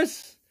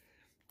 Yes.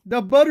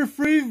 The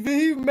Butterfree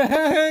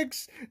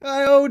VMAX.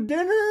 I owe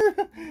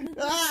dinner.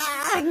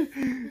 Ah.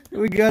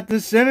 We got the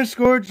Center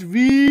Scorch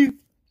V.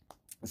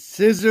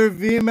 Scissor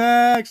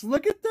VMAX.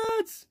 Look at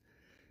that.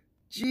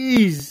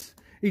 Jeez.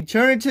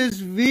 Eternatus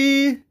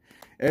V.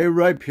 A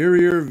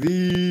Rhyperior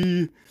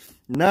V.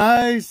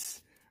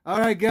 Nice.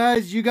 Alright,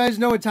 guys. You guys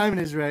know what time it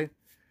is, right?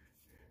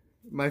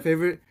 My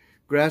favorite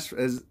grass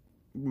is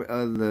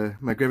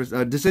my favorite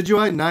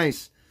Decidueye.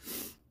 Nice.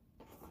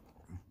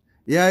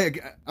 Yeah,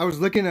 I was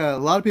looking at a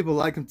lot of people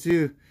like them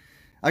too.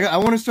 I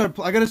gotta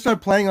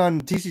start playing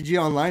on TCG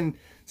online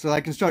so I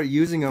can start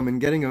using them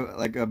and getting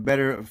a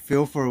better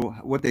feel for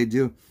what they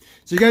do.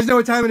 So you guys know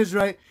what time it is,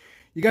 right?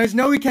 You guys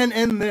know we can't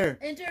end there.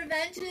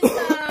 Intervention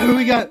time.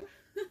 We got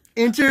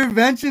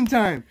intervention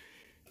time.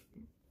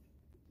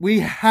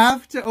 We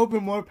have to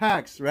open more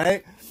packs,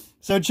 right?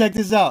 So check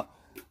this out.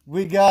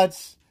 We got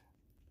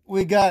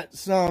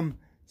some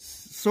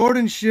Sword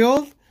and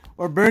Shield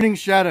or Burning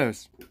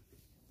Shadows.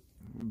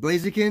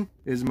 Blaziken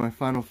is my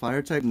final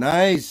fire type.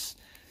 Nice.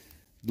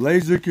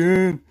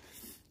 Blaziken.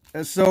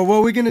 And so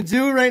what we're going to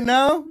do right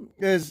now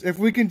is, if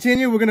we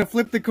continue, we're going to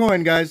flip the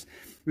coin, guys.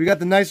 We got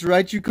the nice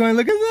Raichu coin.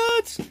 Look at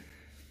that.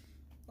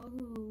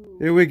 Ooh.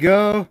 Here we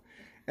go.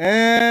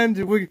 And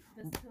we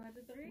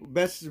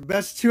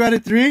best 2 out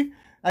of 3,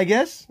 I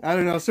guess. I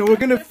don't know. So we're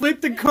going to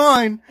flip the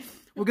coin.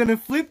 We're going to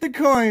flip the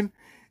coin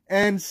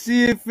and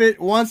see if it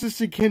wants us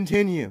to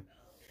continue.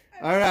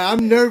 All right,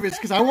 I'm nervous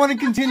because I want to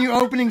continue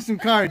opening some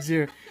cards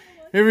here.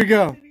 Here we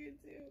go.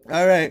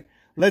 All right,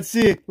 let's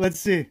see. Let's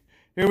see.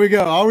 Here we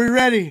go. Are we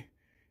ready?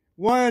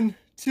 1,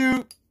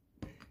 2.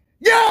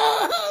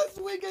 Yes!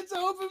 We get to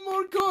open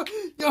more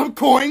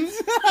coins.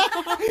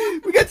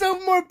 We get to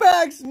open more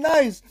packs.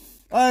 Nice.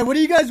 All right, what do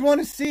you guys want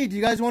to see? Do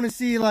you guys want to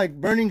see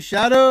like Burning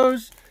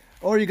Shadows,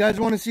 or you guys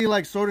want to see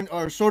like Sword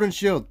and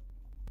Shield?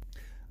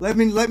 Let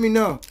me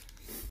know,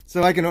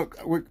 so I can.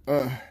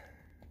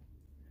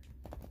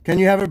 Can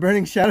you have a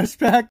Burning Shadows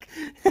pack?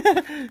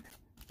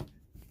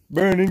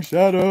 Burning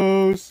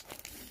Shadows.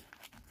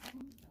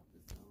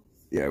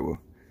 Yeah, well.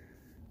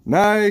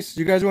 Nice.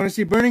 You guys want to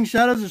see Burning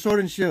Shadows or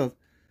Sword and Shield?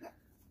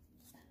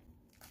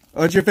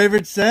 Oh, it's your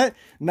favorite set?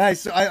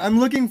 Nice. So I'm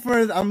looking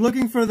for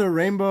the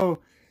rainbow,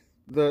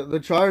 the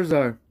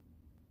Charizard.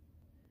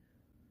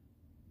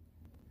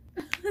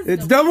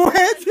 It's double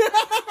heads.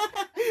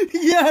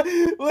 Yeah.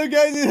 Look,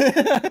 guys.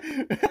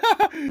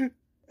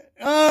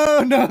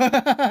 Oh no.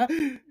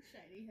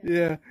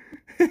 Yeah.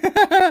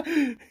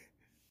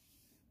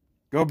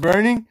 Go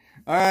Burning?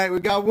 Alright, we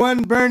got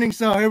one burning,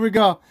 so here we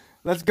go.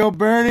 Let's go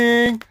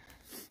burning.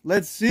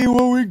 Let's see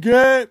what we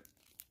get.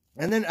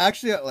 And then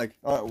actually, like,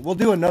 we'll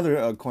do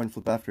another coin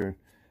flip after,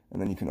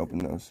 and then you can open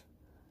those.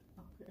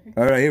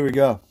 Okay. Alright, here we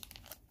go.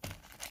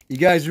 You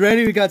guys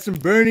ready? We got some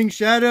burning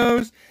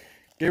shadows.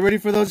 Get ready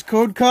for those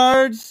code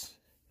cards.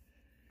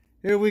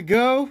 Here we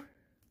go.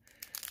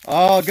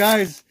 Oh,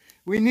 guys,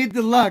 we need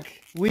the luck.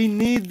 We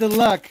need the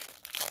luck.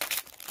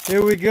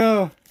 Here we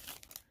go.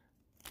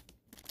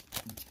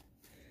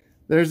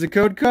 There's the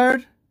code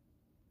card.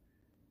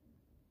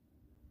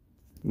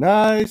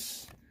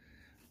 Nice.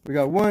 We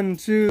got 1,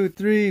 2,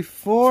 3,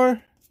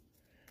 4.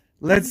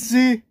 Let's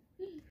see.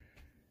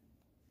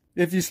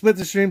 If you split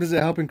the stream, does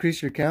it help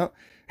increase your count?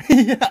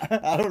 Yeah,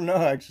 I don't know,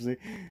 actually.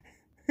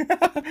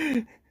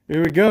 Here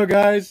we go,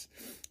 guys.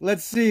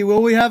 Let's see.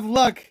 Will we have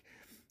luck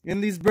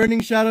in these Burning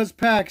Shadows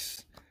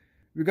packs?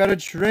 We got a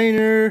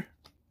Trainer.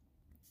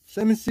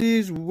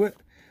 Semisys.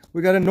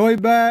 We got a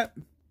Noibat.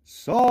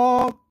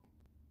 Salt.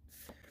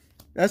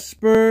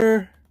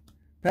 Esper.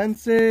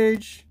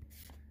 Pansage.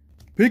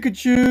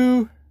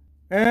 Pikachu.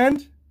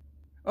 And...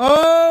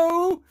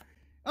 Oh!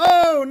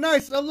 Oh,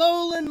 nice!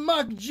 Alolan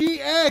Mach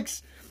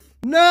GX!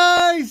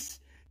 Nice!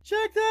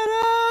 Check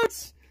that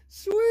out!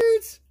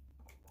 Sweet!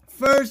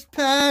 First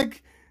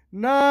pack!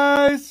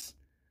 Nice!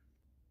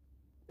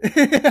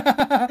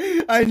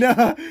 I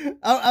know.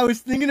 I was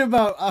thinking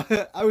about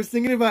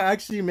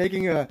actually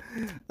making a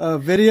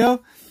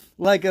video,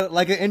 like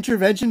an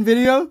intervention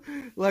video.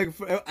 Like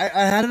I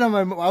had it on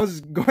my. I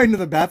was going to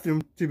the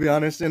bathroom, to be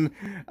honest, and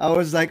I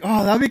was like,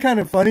 oh, that'd be kind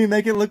of funny.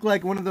 Make it look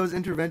like one of those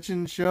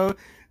intervention show,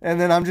 and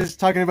then I'm just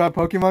talking about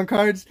Pokemon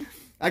cards.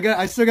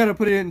 I still gotta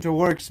put it into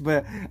works,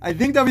 but I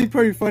think that'd be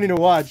pretty funny to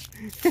watch.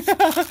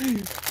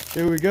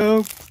 Here we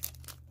go.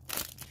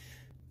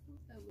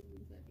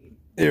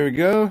 Here we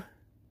go.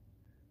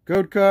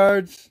 Code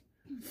cards.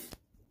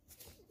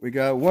 We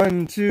got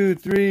 1, 2,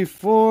 3,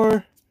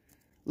 4.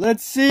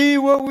 Let's see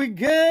what we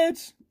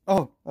get.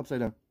 Oh,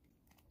 upside down.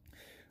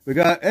 We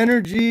got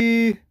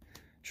Energy,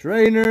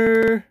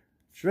 Trainer,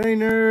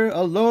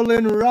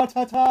 Alolan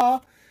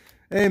Rattata,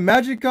 a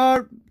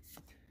Magikarp,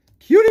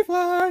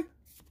 Cutiefly,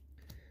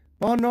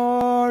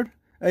 Barnard,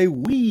 a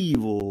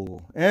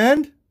Weevil,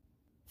 and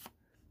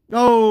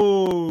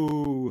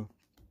oh,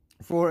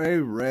 for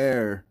a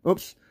rare.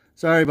 Oops,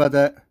 sorry about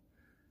that.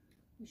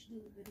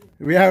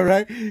 Yeah,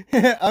 right.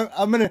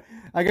 I'm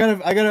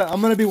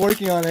gonna be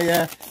working on it.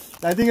 Yeah,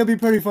 I think it'll be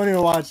pretty funny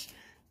to watch.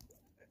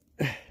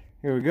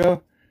 Here we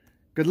go.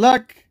 Good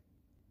luck.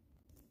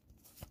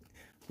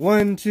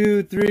 1,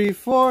 2, 3,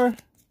 4,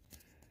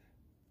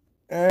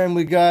 and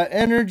we got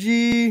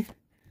Energy,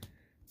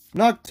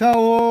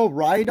 Noctowl,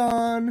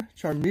 Rhydon,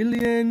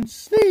 Charmeleon,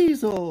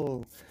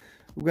 Sneasel.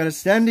 We got a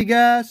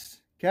Sandygast,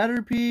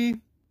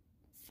 Caterpie,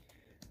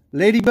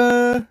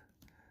 Ladybug,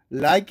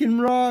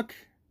 Lycanroc,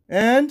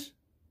 and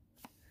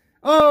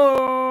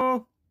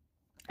oh,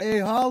 a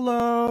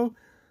holo.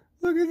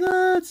 Look at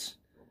that.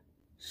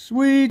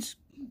 Sweet.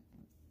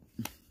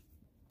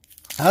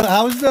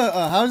 How's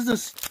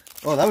this?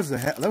 Oh, that was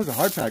a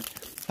hard pack.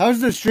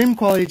 How's the stream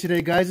quality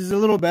today, guys? Is it a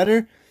little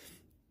better?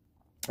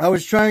 I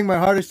was trying my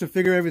hardest to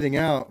figure everything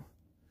out.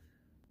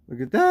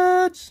 Look at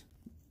that.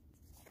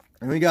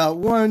 And we got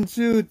 1,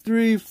 2,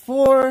 3,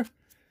 4.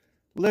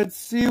 Let's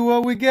see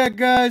what we get,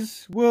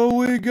 guys. Will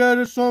we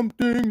get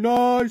something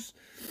nice?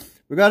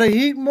 We got a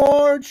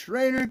Heatmore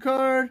Trainer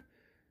card.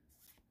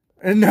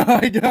 And no,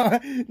 I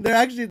don't.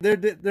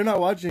 They're not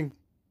watching.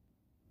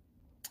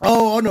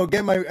 Oh no,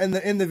 get my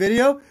in the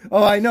video?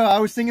 Oh, I know. I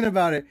was thinking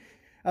about it.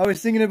 I was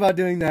thinking about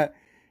doing that.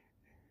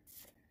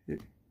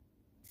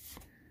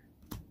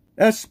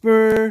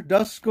 Esper,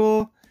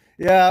 Duskull.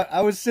 Yeah,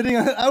 I was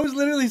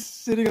literally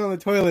sitting on the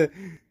toilet,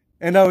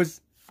 and I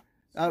was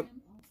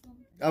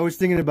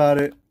thinking about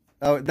it.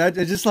 I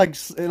dedicate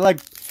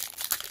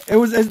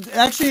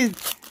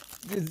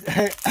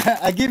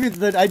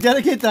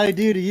the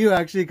idea to you,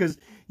 actually, because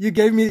you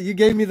gave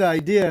me the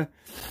idea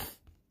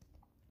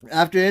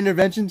after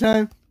intervention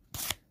time.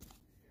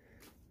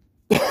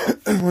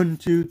 1,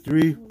 2,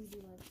 3,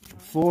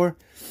 4.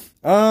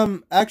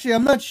 Actually,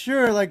 I'm not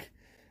sure. Like,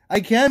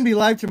 I can be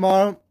live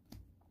tomorrow.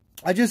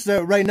 I just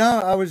right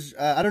now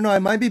I don't know. I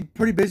might be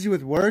pretty busy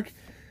with work.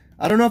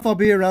 I don't know if I'll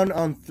be around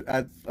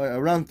at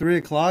around 3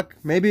 o'clock.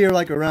 Maybe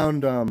like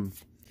around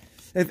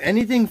if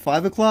anything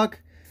 5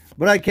 o'clock.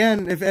 But I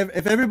can if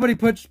everybody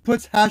puts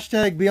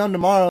hashtag be on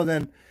tomorrow,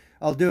 then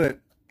I'll do it.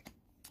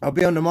 I'll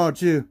be on tomorrow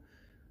too.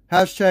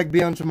 Hashtag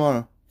be on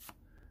tomorrow.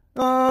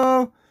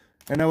 Oh,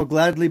 and I will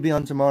gladly be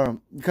on tomorrow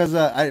because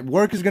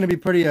work is going to be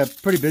pretty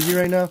busy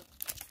right now.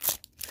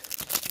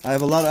 I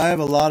have a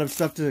lot of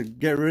stuff to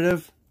get rid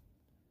of.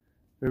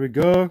 There we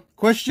go.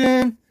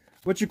 Question.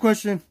 What's your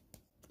question?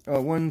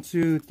 1,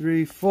 2,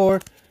 3,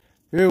 4.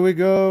 Here we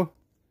go.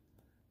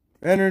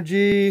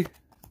 Energy.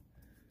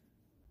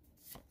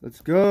 Let's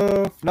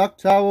go.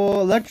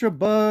 Noctowl,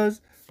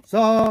 Electabuzz,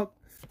 Salt,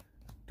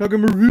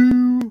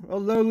 Togedemaru,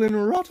 Alolan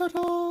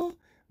Rattata,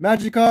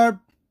 Magikarp,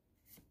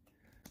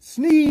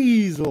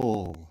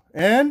 Sneasel,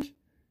 and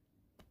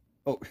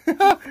Oh.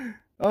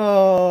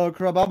 Oh,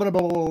 crap.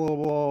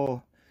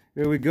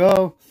 Here we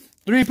go.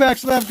 3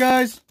 packs left,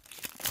 guys.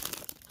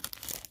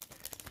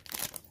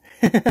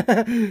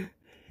 Here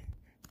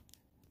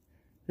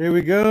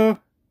we go.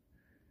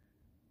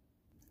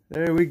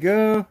 There we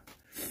go.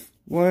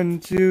 1,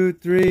 2,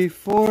 3,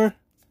 4.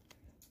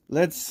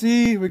 Let's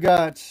see. We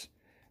got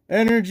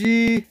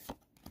Energy,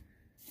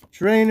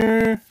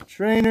 Trainer,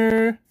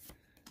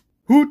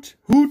 Hoot,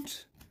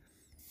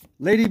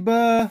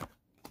 Ladybug,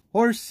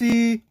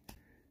 Horsey,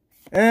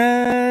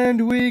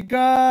 and we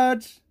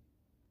got,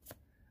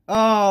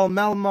 oh,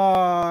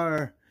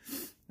 Malamar.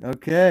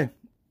 Okay.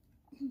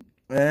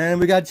 And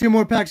we got 2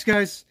 more packs,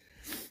 guys.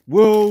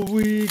 Will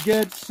we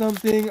get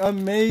something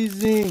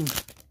amazing?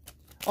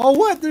 Oh,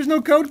 what? There's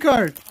no code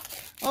card.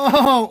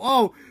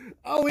 Oh,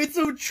 it's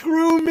a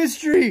true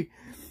mystery.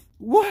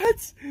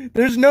 What?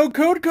 There's no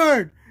code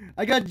card.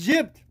 I got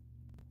gypped.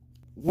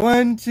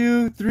 1,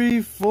 2,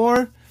 3,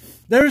 4.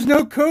 There's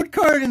no code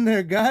card in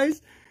there,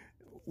 guys.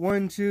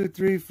 1, 2,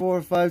 3,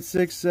 4, 5,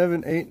 6,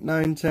 7, 8,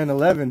 9, 10,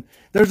 11.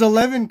 There's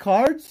 11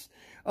 cards?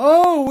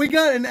 Oh, we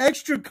got an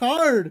extra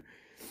card.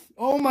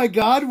 Oh my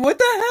god, what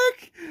the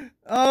heck?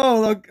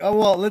 Oh, look. Oh,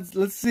 well,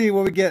 let's see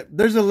what we get.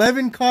 There's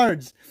 11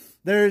 cards.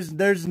 There was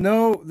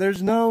no,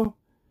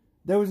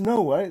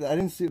 what? I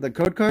didn't see the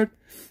code card.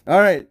 All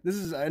right, this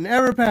is an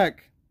error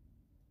pack.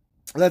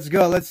 Let's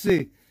go. Let's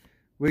see.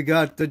 We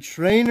got the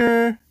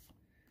Trainer,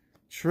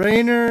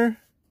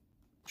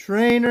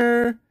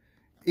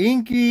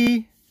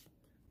 Inky,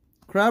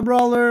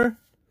 Crabrawler,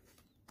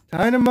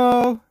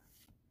 Dynamo,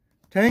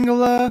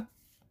 Tangela,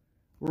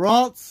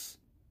 Ralts,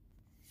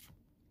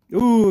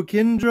 ooh,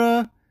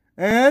 Kindra,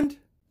 and,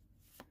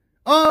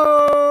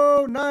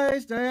 oh,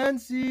 nice,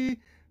 Diancie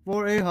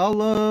for a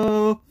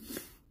holo.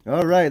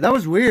 All right, that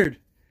was weird.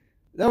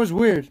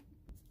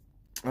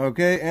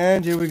 Okay,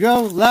 and here we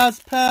go.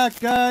 Last pack,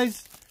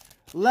 guys.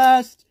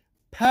 Last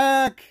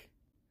pack.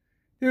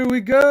 Here we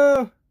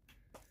go.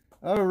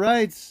 All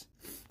right.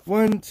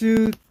 1,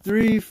 2,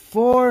 3,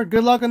 4.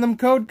 Good luck on them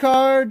code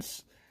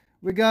cards.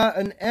 We got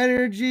an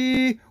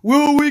Energy.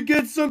 Will we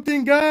get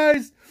something,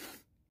 guys?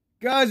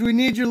 Guys, we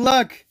need your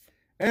luck.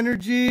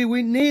 Energy,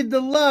 we need the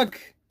luck.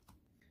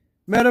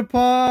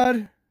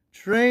 Metapod,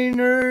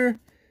 Trainer.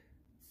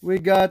 We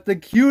got the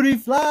Cutie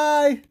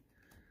Fly.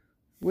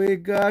 We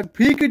got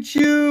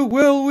Pikachu.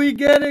 Will we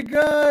get it,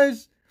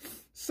 guys?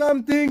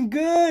 Something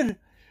good.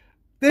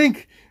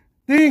 Think.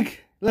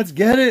 Let's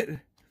get it.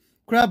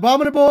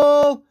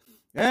 Crabominable.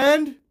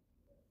 And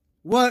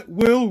what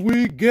will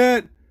we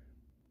get?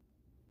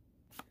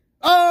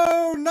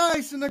 Oh,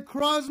 nice. And the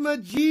Necrozma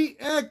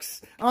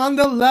GX on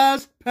the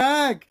last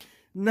pack.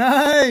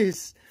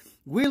 Nice.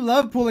 We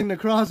love pulling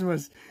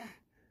Necrozmas.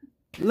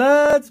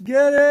 Let's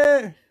get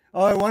it.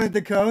 Oh, I wanted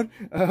the code?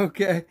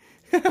 Okay.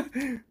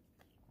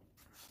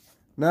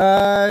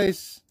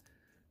 Nice.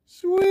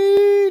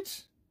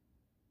 Sweet.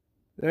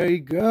 There you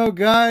go,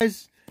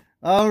 guys.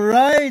 All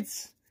right.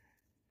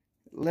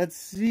 Let's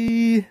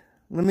see.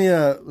 Let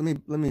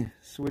me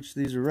switch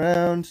these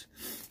around.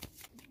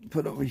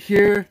 Put over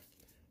here.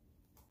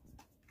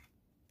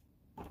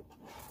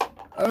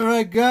 All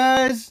right,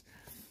 guys.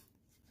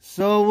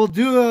 So we'll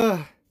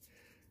do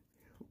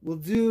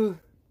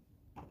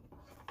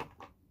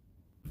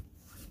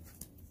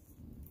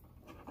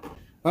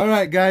all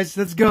right, guys,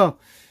 let's go.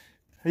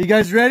 Are you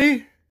guys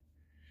ready?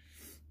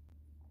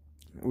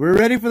 We're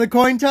ready for the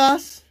coin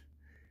toss.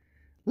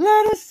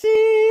 Let us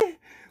see.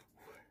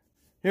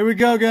 Here we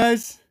go,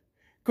 guys.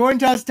 Coin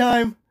toss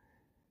time.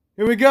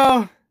 Here we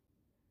go.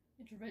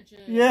 Intervention.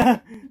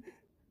 Yeah.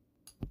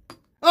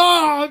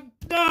 Oh,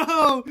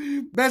 no.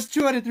 Best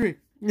 2 out of 3.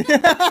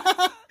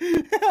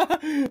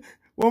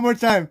 One more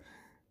time.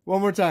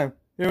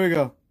 Here we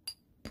go.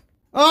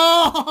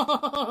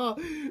 Oh,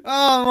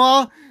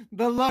 well,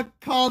 the luck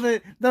called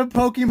it. The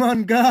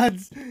Pokemon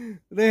gods,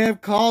 they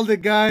have called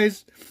it,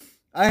 guys.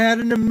 I had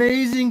an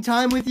amazing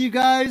time with you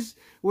guys.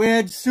 We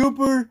had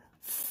super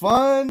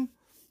fun.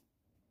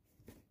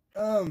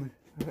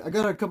 I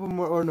got a couple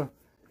more, or no.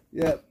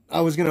 Yeah,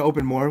 I was going to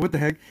open more. What the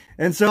heck?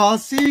 And so I'll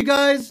see you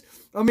guys.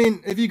 I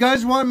mean, if you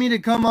guys want me to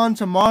come on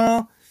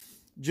tomorrow,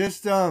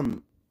 just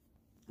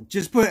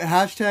put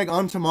hashtag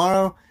on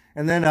tomorrow,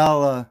 and then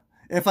I'll,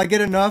 if I get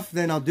enough,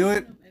 then I'll do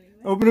it.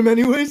 Open them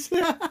anyways.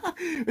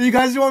 You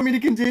guys want me to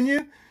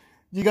continue? Do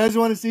you guys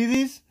want to see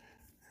these?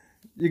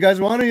 You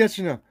guys want it? Yes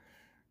or no?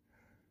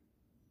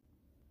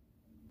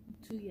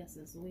 2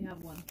 yeses. We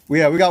have 1. We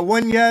got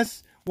 1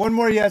 yes, 1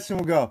 more yes, and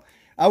we'll go.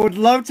 I would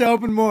love to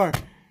open more.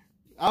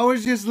 I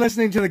was just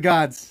listening to the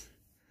gods.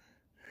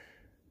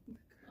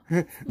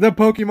 The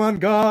Pokemon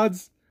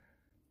gods.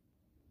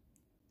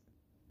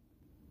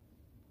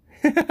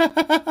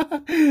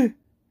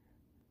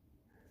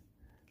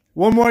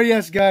 One more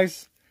yes,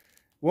 guys.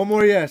 1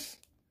 more yes.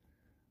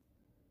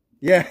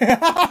 Yeah.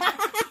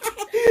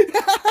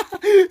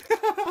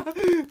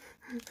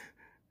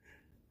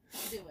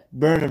 Do it.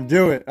 Burn them.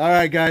 Do it. All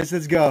right, guys.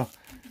 Let's go.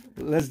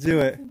 Let's do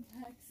it.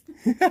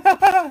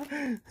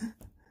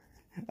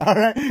 All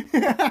right.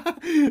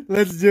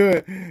 Let's do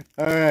it.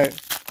 All right.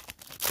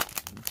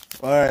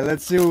 Alright,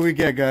 let's see what we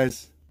get,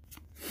 guys.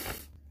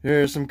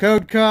 Here's some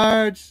code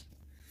cards.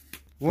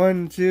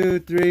 1, 2,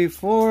 3,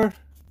 4.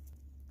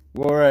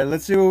 Alright,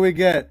 let's see what we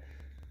get.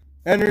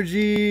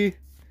 Energy.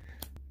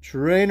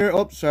 Trainer.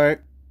 Oh, sorry.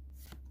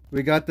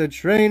 We got the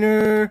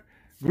trainer.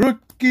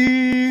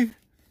 Grookey.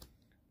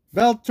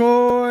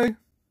 Baltoy.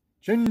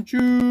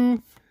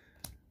 Chinchou.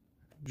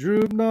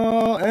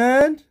 Drubnall.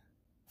 And...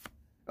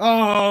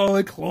 oh,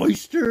 a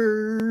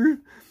Cloyster.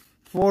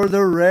 For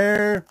the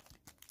rare.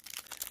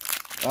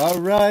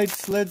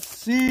 Alright, let's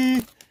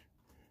see.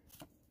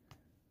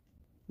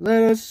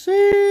 Let us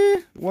see.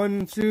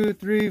 1, 2,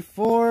 3,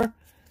 4.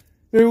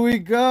 Here we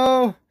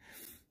go.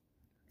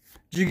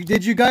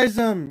 Did you guys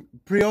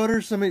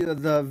pre-order some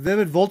of the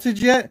Vivid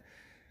Voltage yet?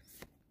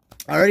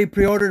 I already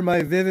pre-ordered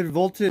my Vivid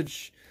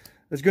Voltage.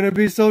 It's gonna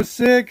be so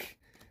sick.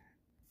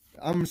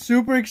 I'm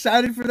super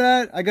excited for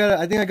that. I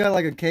think I got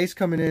like a case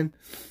coming in.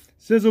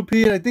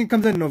 Sizzlepede, I think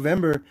comes in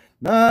November.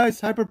 Nice,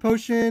 Hyper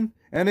Potion,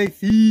 and a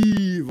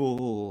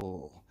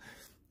Thievel.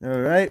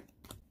 Alright.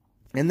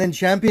 And then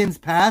Champion's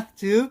Path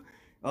too.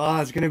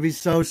 Oh, it's gonna be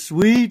so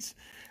sweet.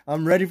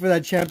 I'm ready for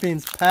that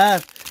Champion's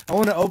Path. I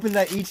want to open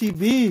that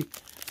ETB.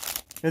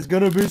 It's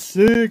gonna be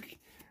sick.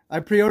 I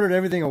pre-ordered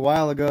everything a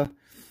while ago.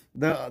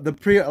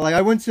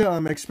 I went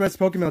to Express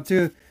Pokemon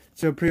too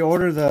to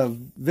pre-order the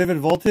Vivid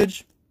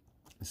Voltage.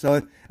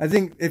 So I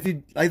think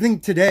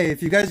today,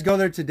 if you guys go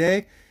there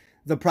today,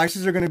 the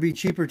prices are gonna be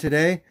cheaper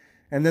today,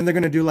 and then they're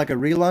gonna do like a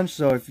relaunch.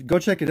 So if you go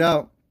check it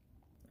out,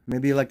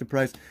 maybe you like the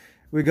price.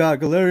 We got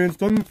Galarian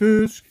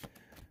Stunfisk,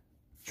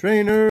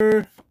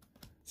 Trainer,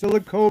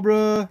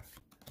 Silicobra,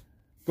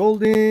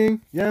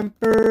 Golding,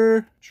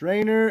 Yamper,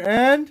 Trainer,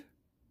 and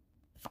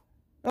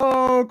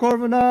oh,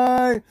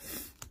 Corviknight.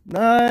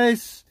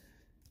 Nice.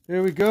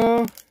 Here we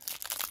go.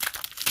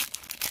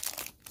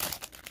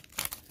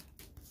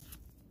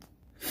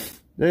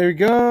 There we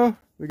go.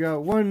 We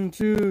got 1,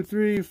 2,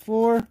 3,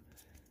 4.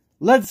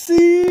 Let's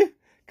see.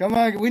 Come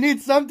on, we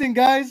need something,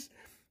 guys.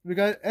 We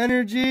got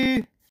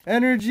energy.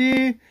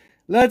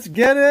 Let's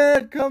get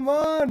it. Come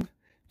on.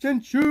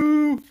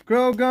 Chinchou,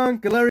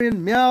 Croagunk,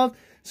 Galarian Meowth,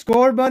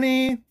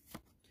 Scorbunny,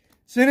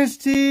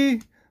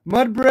 Sinistea,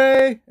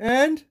 Mudbray,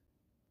 and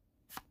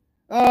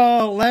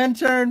oh,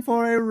 Lantern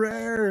for a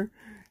rare.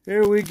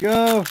 Here we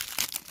go.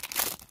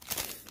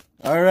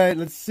 Alright,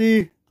 let's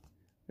see.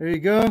 There you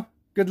go.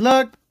 Good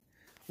luck.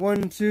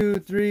 1, 2,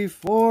 3,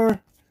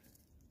 4.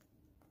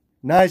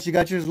 Nice, you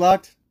got yours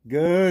locked?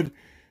 Good.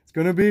 It's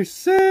gonna be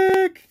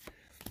sick.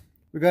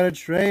 We got a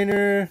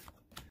trainer.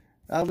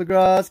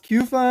 Albagross,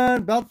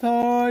 Cufant,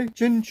 Baltoy,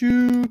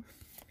 Chinchou.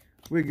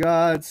 We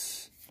got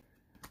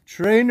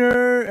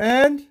trainer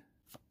and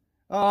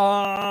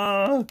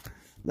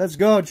let's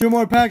go. 2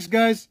 more packs,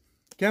 guys.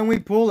 Can we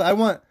pull it? I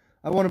want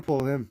to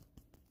pull him.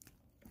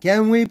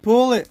 Can we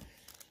pull it?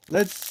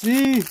 Let's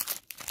see.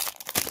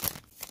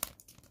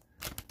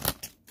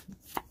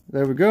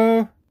 There we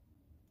go.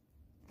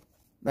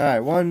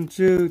 Alright, 1,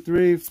 2,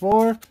 3,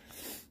 4.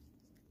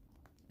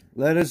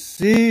 Let us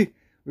see.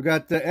 We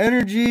got the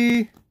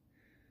energy.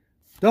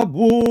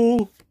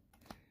 Double.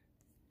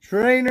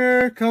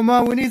 Trainer. Come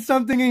on, we need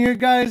something in here,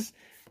 guys.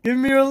 Give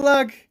me your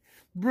luck.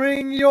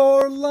 Bring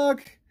your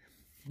luck.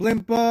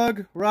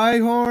 Blimpbug,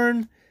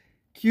 Rhyhorn,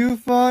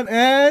 Cufant,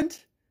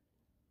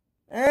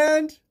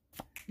 and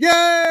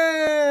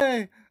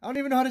yay! I don't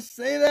even know how to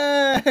say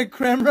that.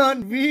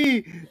 Cramorant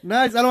V.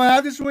 Nice. I don't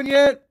have this one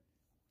yet.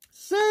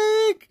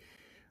 Sick.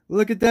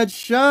 Look at that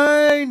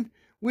shine.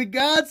 We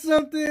got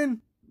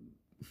something.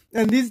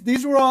 And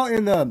these were all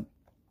in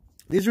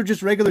these were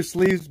just regular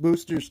sleeves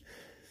boosters.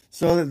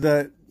 So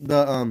the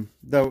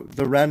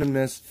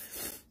randomness.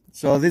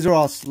 So these are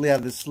all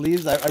the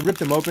sleeves. I ripped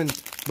them open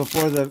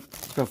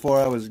before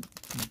I was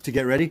to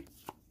get ready.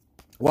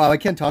 Wow, I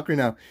can't talk right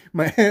now.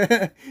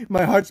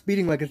 My heart's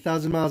beating like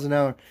 1,000 miles an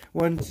hour.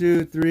 1,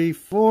 2, 3,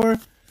 4.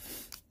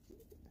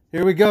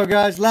 Here we go,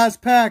 guys.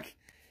 Last pack.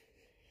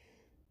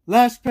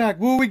 Last pack.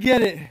 Will we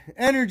get it?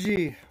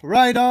 Energy.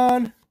 Right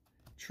on.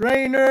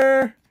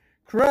 Trainer.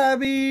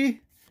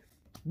 Krabby.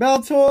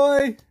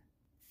 Baltoy.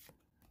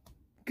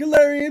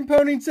 Galarian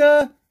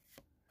Ponyta.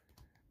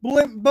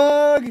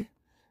 Blimpbug.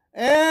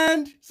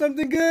 And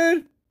something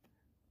good.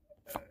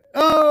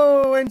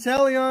 Oh,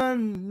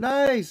 Inteleon.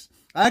 Nice.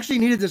 I actually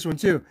needed this one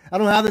too. I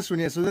don't have this one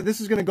yet, so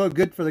this is going to go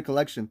good for the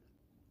collection.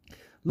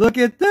 Look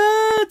at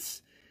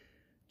that.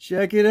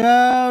 Check it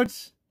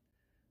out.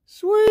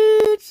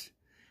 Sweet.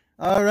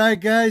 All right,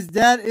 guys,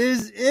 that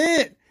is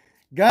it.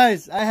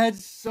 Guys, I had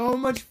so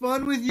much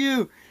fun with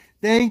you.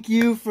 Thank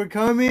you for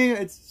coming.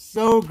 It's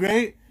so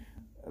great.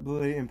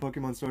 Ability in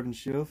Pokemon Sword and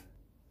Shield.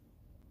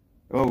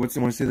 Oh, what's the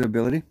want to see the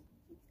ability?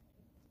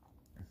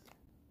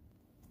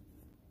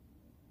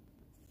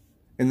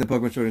 In the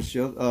Pokemon Sword and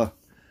Shield. Oh.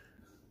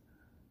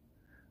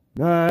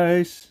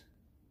 Nice.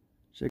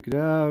 Check it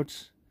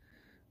out.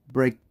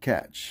 Break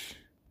catch.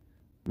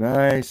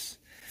 Nice.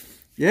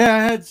 Yeah, I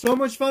had so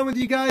much fun with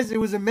you guys. It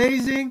was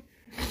amazing.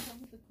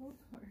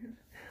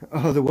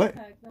 Oh, the what?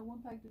 That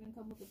one pack didn't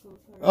come with the code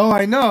card. Oh,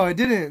 I know. I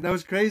didn't. That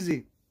was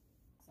crazy.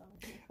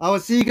 I will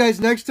see you guys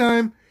next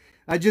time.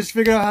 I just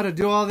figured out how to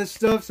do all this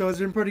stuff, so it's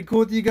been pretty cool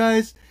with you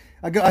guys.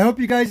 I hope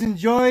you guys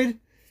enjoyed,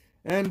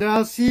 and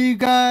I'll see you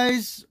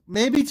guys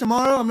maybe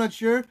tomorrow. I'm not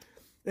sure.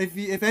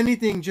 If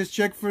anything, just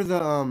check for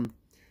the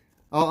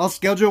I'll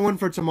schedule one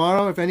for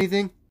tomorrow if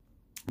anything.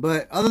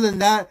 But other than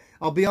that,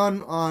 I'll be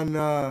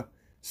on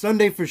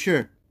Sunday for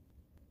sure.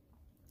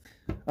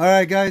 All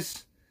right,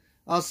 guys.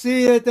 I'll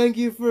see you. Thank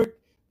you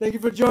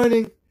for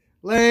joining.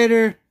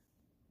 Later.